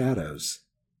 Safe shadows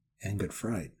and good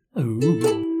fright.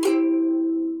 Ooh.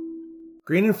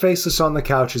 Green and Faceless on the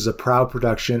Couch is a proud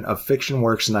production of Fiction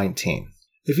Works 19.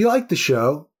 If you like the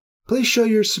show, please show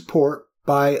your support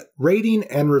by rating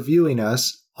and reviewing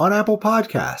us on Apple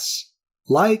Podcasts.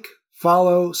 Like,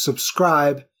 follow,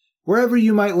 subscribe, wherever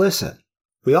you might listen.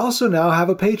 We also now have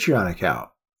a Patreon account.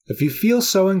 If you feel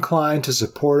so inclined to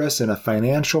support us in a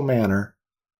financial manner,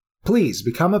 please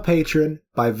become a patron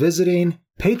by visiting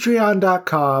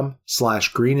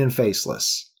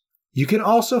patreon.com/greenandfaceless. You can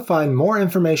also find more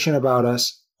information about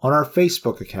us on our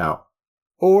Facebook account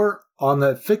or on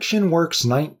the Fiction Works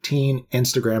 19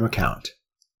 Instagram account.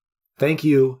 Thank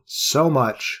you so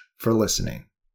much for listening.